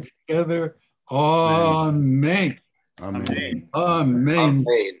say Amen. together, Amen. Amen. Amen.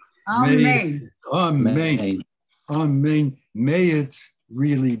 Amen. Amen. Amen. May it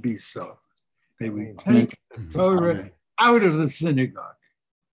really be so. May we take the Torah out of the synagogue.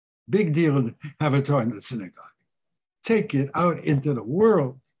 Big deal to have a Torah in the synagogue. Take it out into the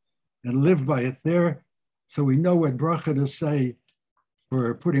world and live by it there, so we know what bracha to say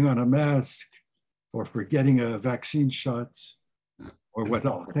for putting on a mask or for getting a vaccine shot or what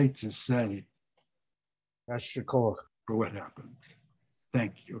I'll hate to say Yashikor. for what happened.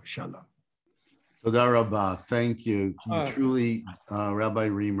 Thank you. Shalom. Toda Rabah. Thank you. You truly, Rabbi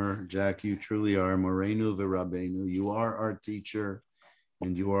Remer, Jack, you truly are Morenu v'Rabbeinu. You are our teacher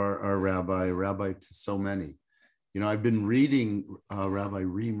and you are our rabbi, a rabbi to so many. You know, I've been reading Rabbi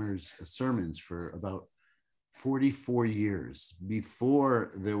Remer's sermons for about 44 years.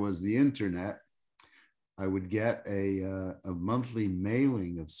 Before there was the internet, I would get a monthly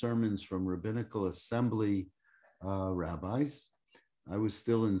mailing of sermons from Rabbinical Assembly rabbis. I was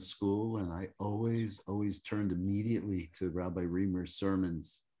still in school and I always turned immediately to Rabbi Remer's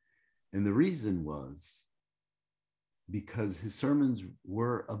sermons. And the reason was because his sermons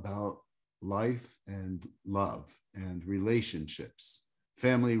were about life and love and relationships,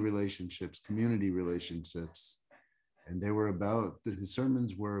 family relationships, community relationships. And they were about, his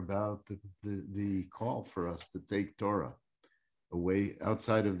sermons were about the call for us to take Torah away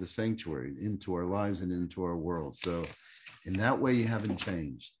outside of the sanctuary, into our lives and into our world. So in that way, you haven't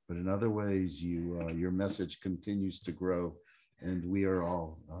changed, but in other ways, your message continues to grow, and we are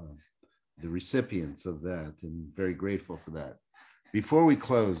all the recipients of that, and very grateful for that. Before we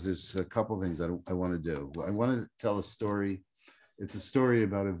close, there's a couple things I want to do. I want to tell a story. It's a story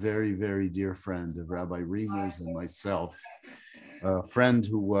about a very, very dear friend of Rabbi Remer's and myself, a friend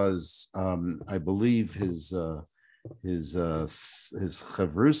who was, I believe, his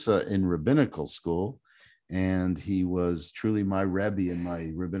chavrusa in rabbinical school. And he was truly my Rebbe in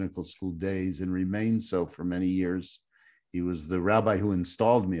my rabbinical school days and remained so for many years. He was the rabbi who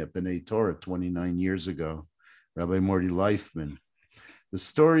installed me at B'nai Torah 29 years ago, Rabbi Morty Leifman. The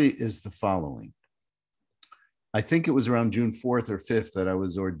story is the following. I think it was around June 4th or 5th that I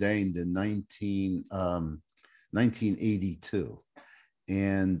was ordained in 1982.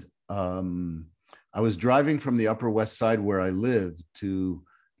 And I was driving from the Upper West Side where I lived to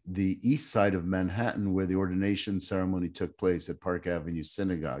the east side of Manhattan, where the ordination ceremony took place at Park Avenue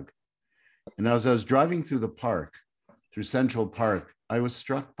Synagogue. And as I was driving through the park, through Central Park, I was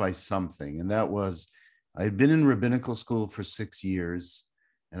struck by something. And that was, I had been in rabbinical school for 6 years,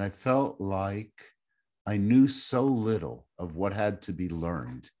 and I felt like I knew so little of what had to be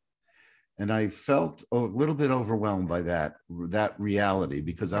learned. And I felt a little bit overwhelmed by that reality,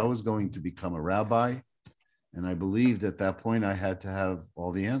 because I was going to become a rabbi. And I believed at that point I had to have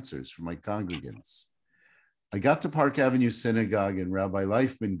all the answers for my congregants. I got to Park Avenue Synagogue and Rabbi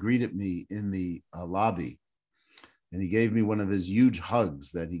Leifman greeted me in the lobby. And he gave me one of his huge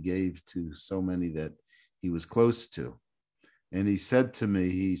hugs that he gave to so many that he was close to. And he said to me,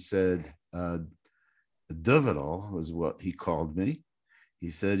 he said, Duvidal was what he called me. He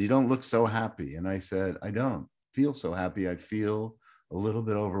said, you don't look so happy. And I said, I don't feel so happy. I feel a little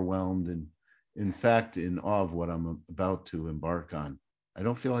bit overwhelmed and in fact, in awe of what I'm about to embark on. I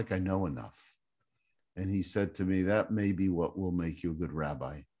don't feel like I know enough. And he said to me, that may be what will make you a good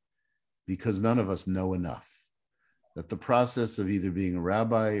rabbi, because none of us know enough. That the process of either being a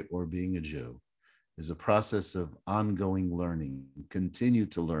rabbi or being a Jew is a process of ongoing learning. Continue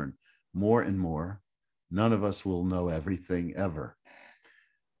to learn more and more. None of us will know everything ever.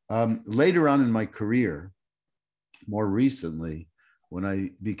 Later on in my career, more recently, when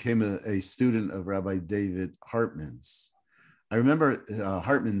I became a student of Rabbi David Hartman's, I remember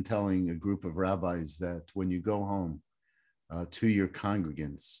Hartman telling a group of rabbis that when you go home to your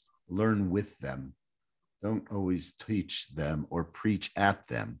congregants, learn with them. Don't always teach them or preach at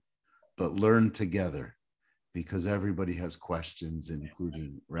them, but learn together, because everybody has questions,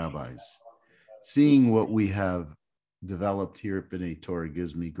 including rabbis. Seeing what we have developed here at B'nai Torah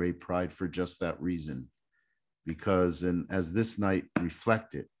gives me great pride for just that reason. Because, and as this night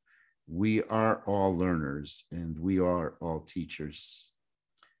reflected, we are all learners and we are all teachers.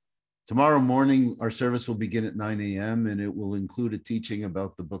 Tomorrow morning, our service will begin at 9 a.m. and it will include a teaching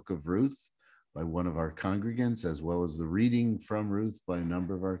about the book of Ruth by one of our congregants, as well as the reading from Ruth by a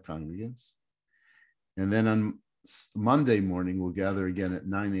number of our congregants. And then on Monday morning, we'll gather again at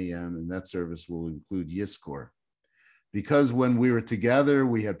 9 a.m. and that service will include Yizkor. Because when we were together,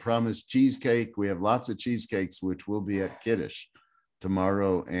 we had promised cheesecake. We have lots of cheesecakes, which will be at Kiddush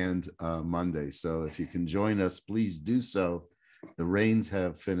tomorrow and Monday. So if you can join us, please do so. The rains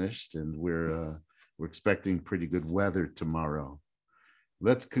have finished and we're expecting pretty good weather tomorrow.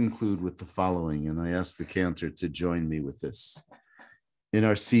 Let's conclude with the following, and I ask the cantor to join me with this. In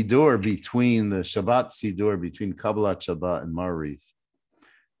our Siddur, between the Shabbat Siddur, between Kabbalat Shabbat and Mariv,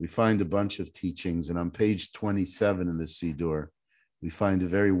 we find a bunch of teachings, and on page 27 in the Siddur, we find a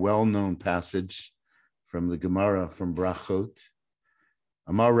very well-known passage from the Gemara from Brachot.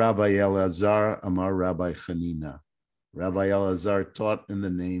 Amar Rabbi Elazar, Amar Rabbi Chanina. Rabbi Elazar taught in the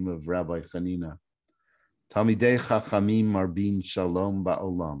name of Rabbi Chanina. Talmidei Chachamim Marbin Shalom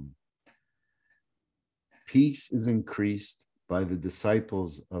Ba'olam. Peace is increased by the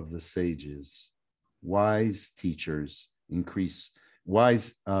disciples of the sages. Wise teachers increase,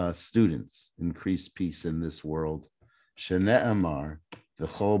 wise students increase peace in this world. Shene'emar,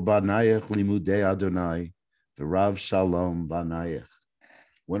 v'chol banayach limudei Adonai, v'rav shalom banayach.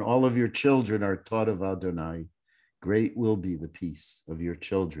 When all of your children are taught of Adonai, great will be the peace of your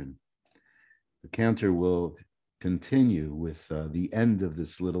children. The cantor will continue with the end of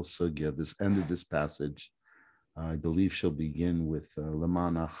this little sugya, this end of this passage. I believe she'll begin with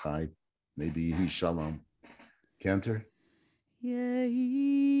Leman Achai, maybe Yehi Shalom. Cantor?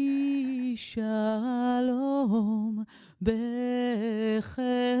 Yehi Shalom b'cheilech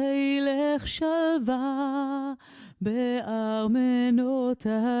shalva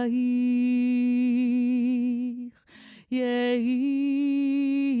be'armenotaich.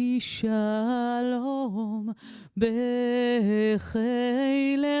 Yehi Shalom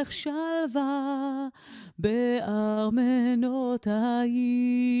b'cheilech shalva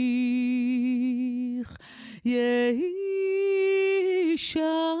be'armenotaich. Yehi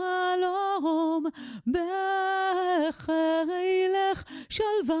Shalom b'cheilech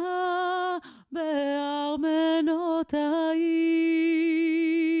shalva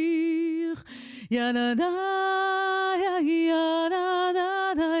be'armenotaich. Yananai,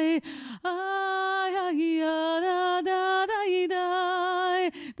 yananai,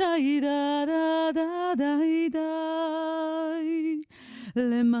 yananai, dai.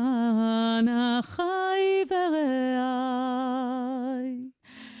 Leman achai v'reai,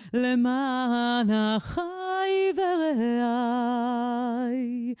 leman achai v'reai,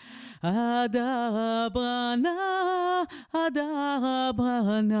 adabrana,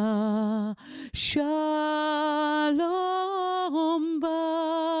 adabrana, shalom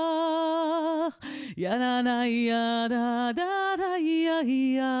bach, yananai, yananai,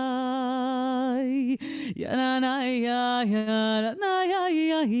 yananai,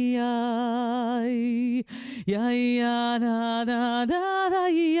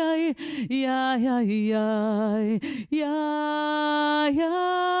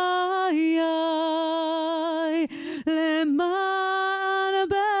 למען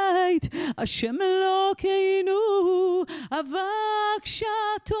בית השם אלוקינו אבקשה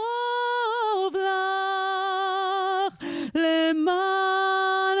טוב לך,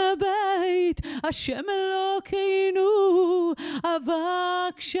 למען בית השם אלוקינו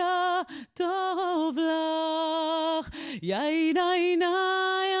אבקשה טוב לך. יאי נאי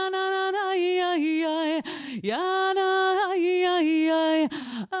נאי נאי נאי נאי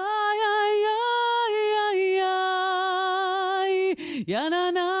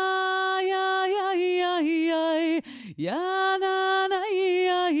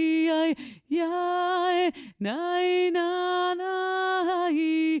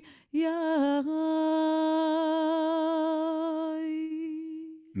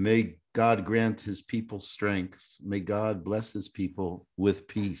May God grant his people strength. May God bless his people with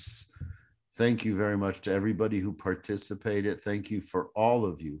peace. Thank you very much to everybody who participated. Thank you for all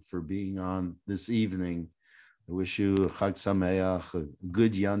of you for being on this evening. I wish you Chag Sameach, a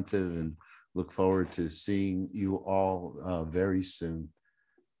good Yantiv, and look forward to seeing you all very soon.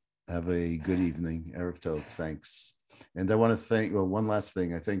 Have a good evening. Erev Tov. Thanks. And I want to thank, well, one last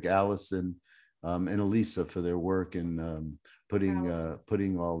thing. I thank Allison and Elisa for their work in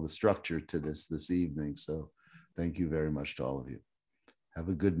putting all the structure to this evening. So thank you very much to all of you. Have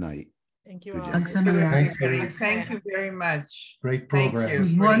a good night. Thank you Good all. job. Thank you very much. Great program. Thank you. It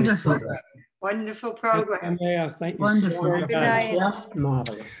was wonderful. Wonderful program. Thank you. Wonderful. So Good night. Just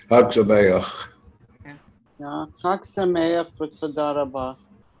marvelous. Chag Sameach. Chag Sameach v'toda rabah.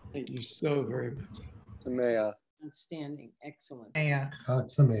 Thank you so very much. Sameach. Outstanding. Excellent. Chag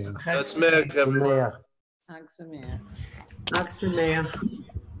Sameach. Chag Sameach, everyone. Chag Sameach. Chag Sameach.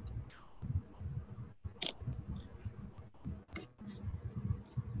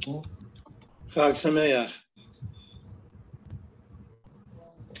 Chag Sameach.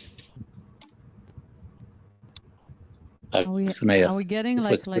 Are we getting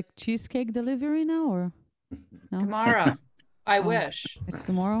like cheesecake delivery now, or no? Tomorrow. I wish. It's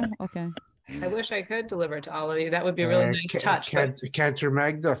tomorrow? Okay. I wish I could deliver to all of you. That would be a really nice touch. But Cantor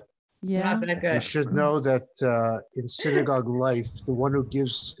Magda. Yeah. not that good. You should know that in synagogue life, the one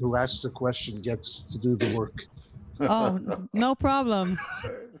who asks the question gets to do the work. Oh, no problem.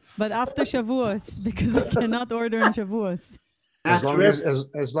 But after Shavuos, because I cannot order in Shavuos. As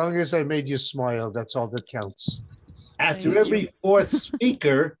long as I made you smile, that's all that counts. After every fourth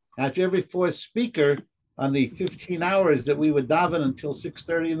speaker, on the 15 hours that we would daven until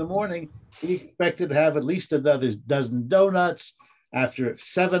 6:30 in the morning, we expected to have at least another dozen donuts. After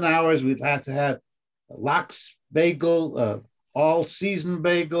 7 hours, we'd have to have a lox bagel, all-season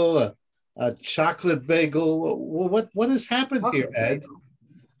bagel, a chocolate bagel. What has happened here, Ed?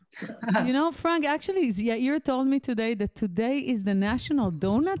 You know, Frank, actually, Yair told me today that today is the National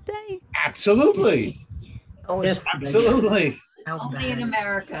Donut Day. Absolutely. Oh, yes, absolutely. Only in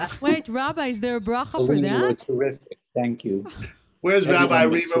America. Wait, Rabbi, is there a bracha for that? You were terrific. Thank you. Where's Rabbi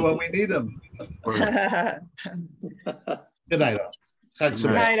Everyone was Rima when we need him? Good night, all. Good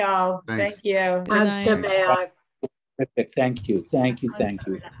night, all. Thank you. Terrific. Thank you. Thank you. Thank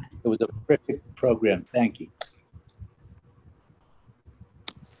you. It was a perfect program. Thank you.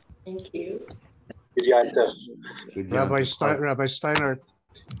 Thank you. Rabbi Steiner.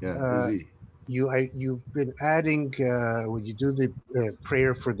 Yeah, you've been adding when you do the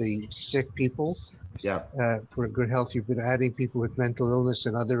prayer for the sick people. Yeah. For good health, you've been adding people with mental illness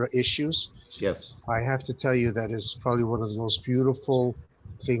and other issues. Yes. I have to tell you that is probably one of the most beautiful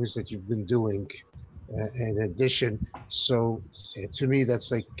things that you've been doing. In addition, so to me,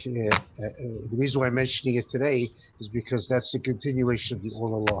 that's like the reason why I'm mentioning it today is because that's the continuation of the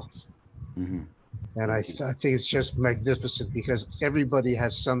oral law. Mm-hmm. And I think it's just magnificent because everybody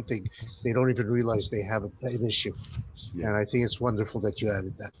has something they don't even realize they have an issue. Yeah. And I think it's wonderful that you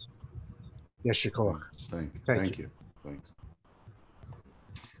added that. Yes, Shikoach. Thank you. Thanks.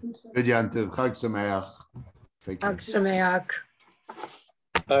 Good Yantiv. Chag Sameach. Take care. Chag Sameach.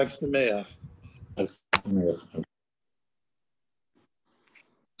 Chag Sameach. Chag Sameach.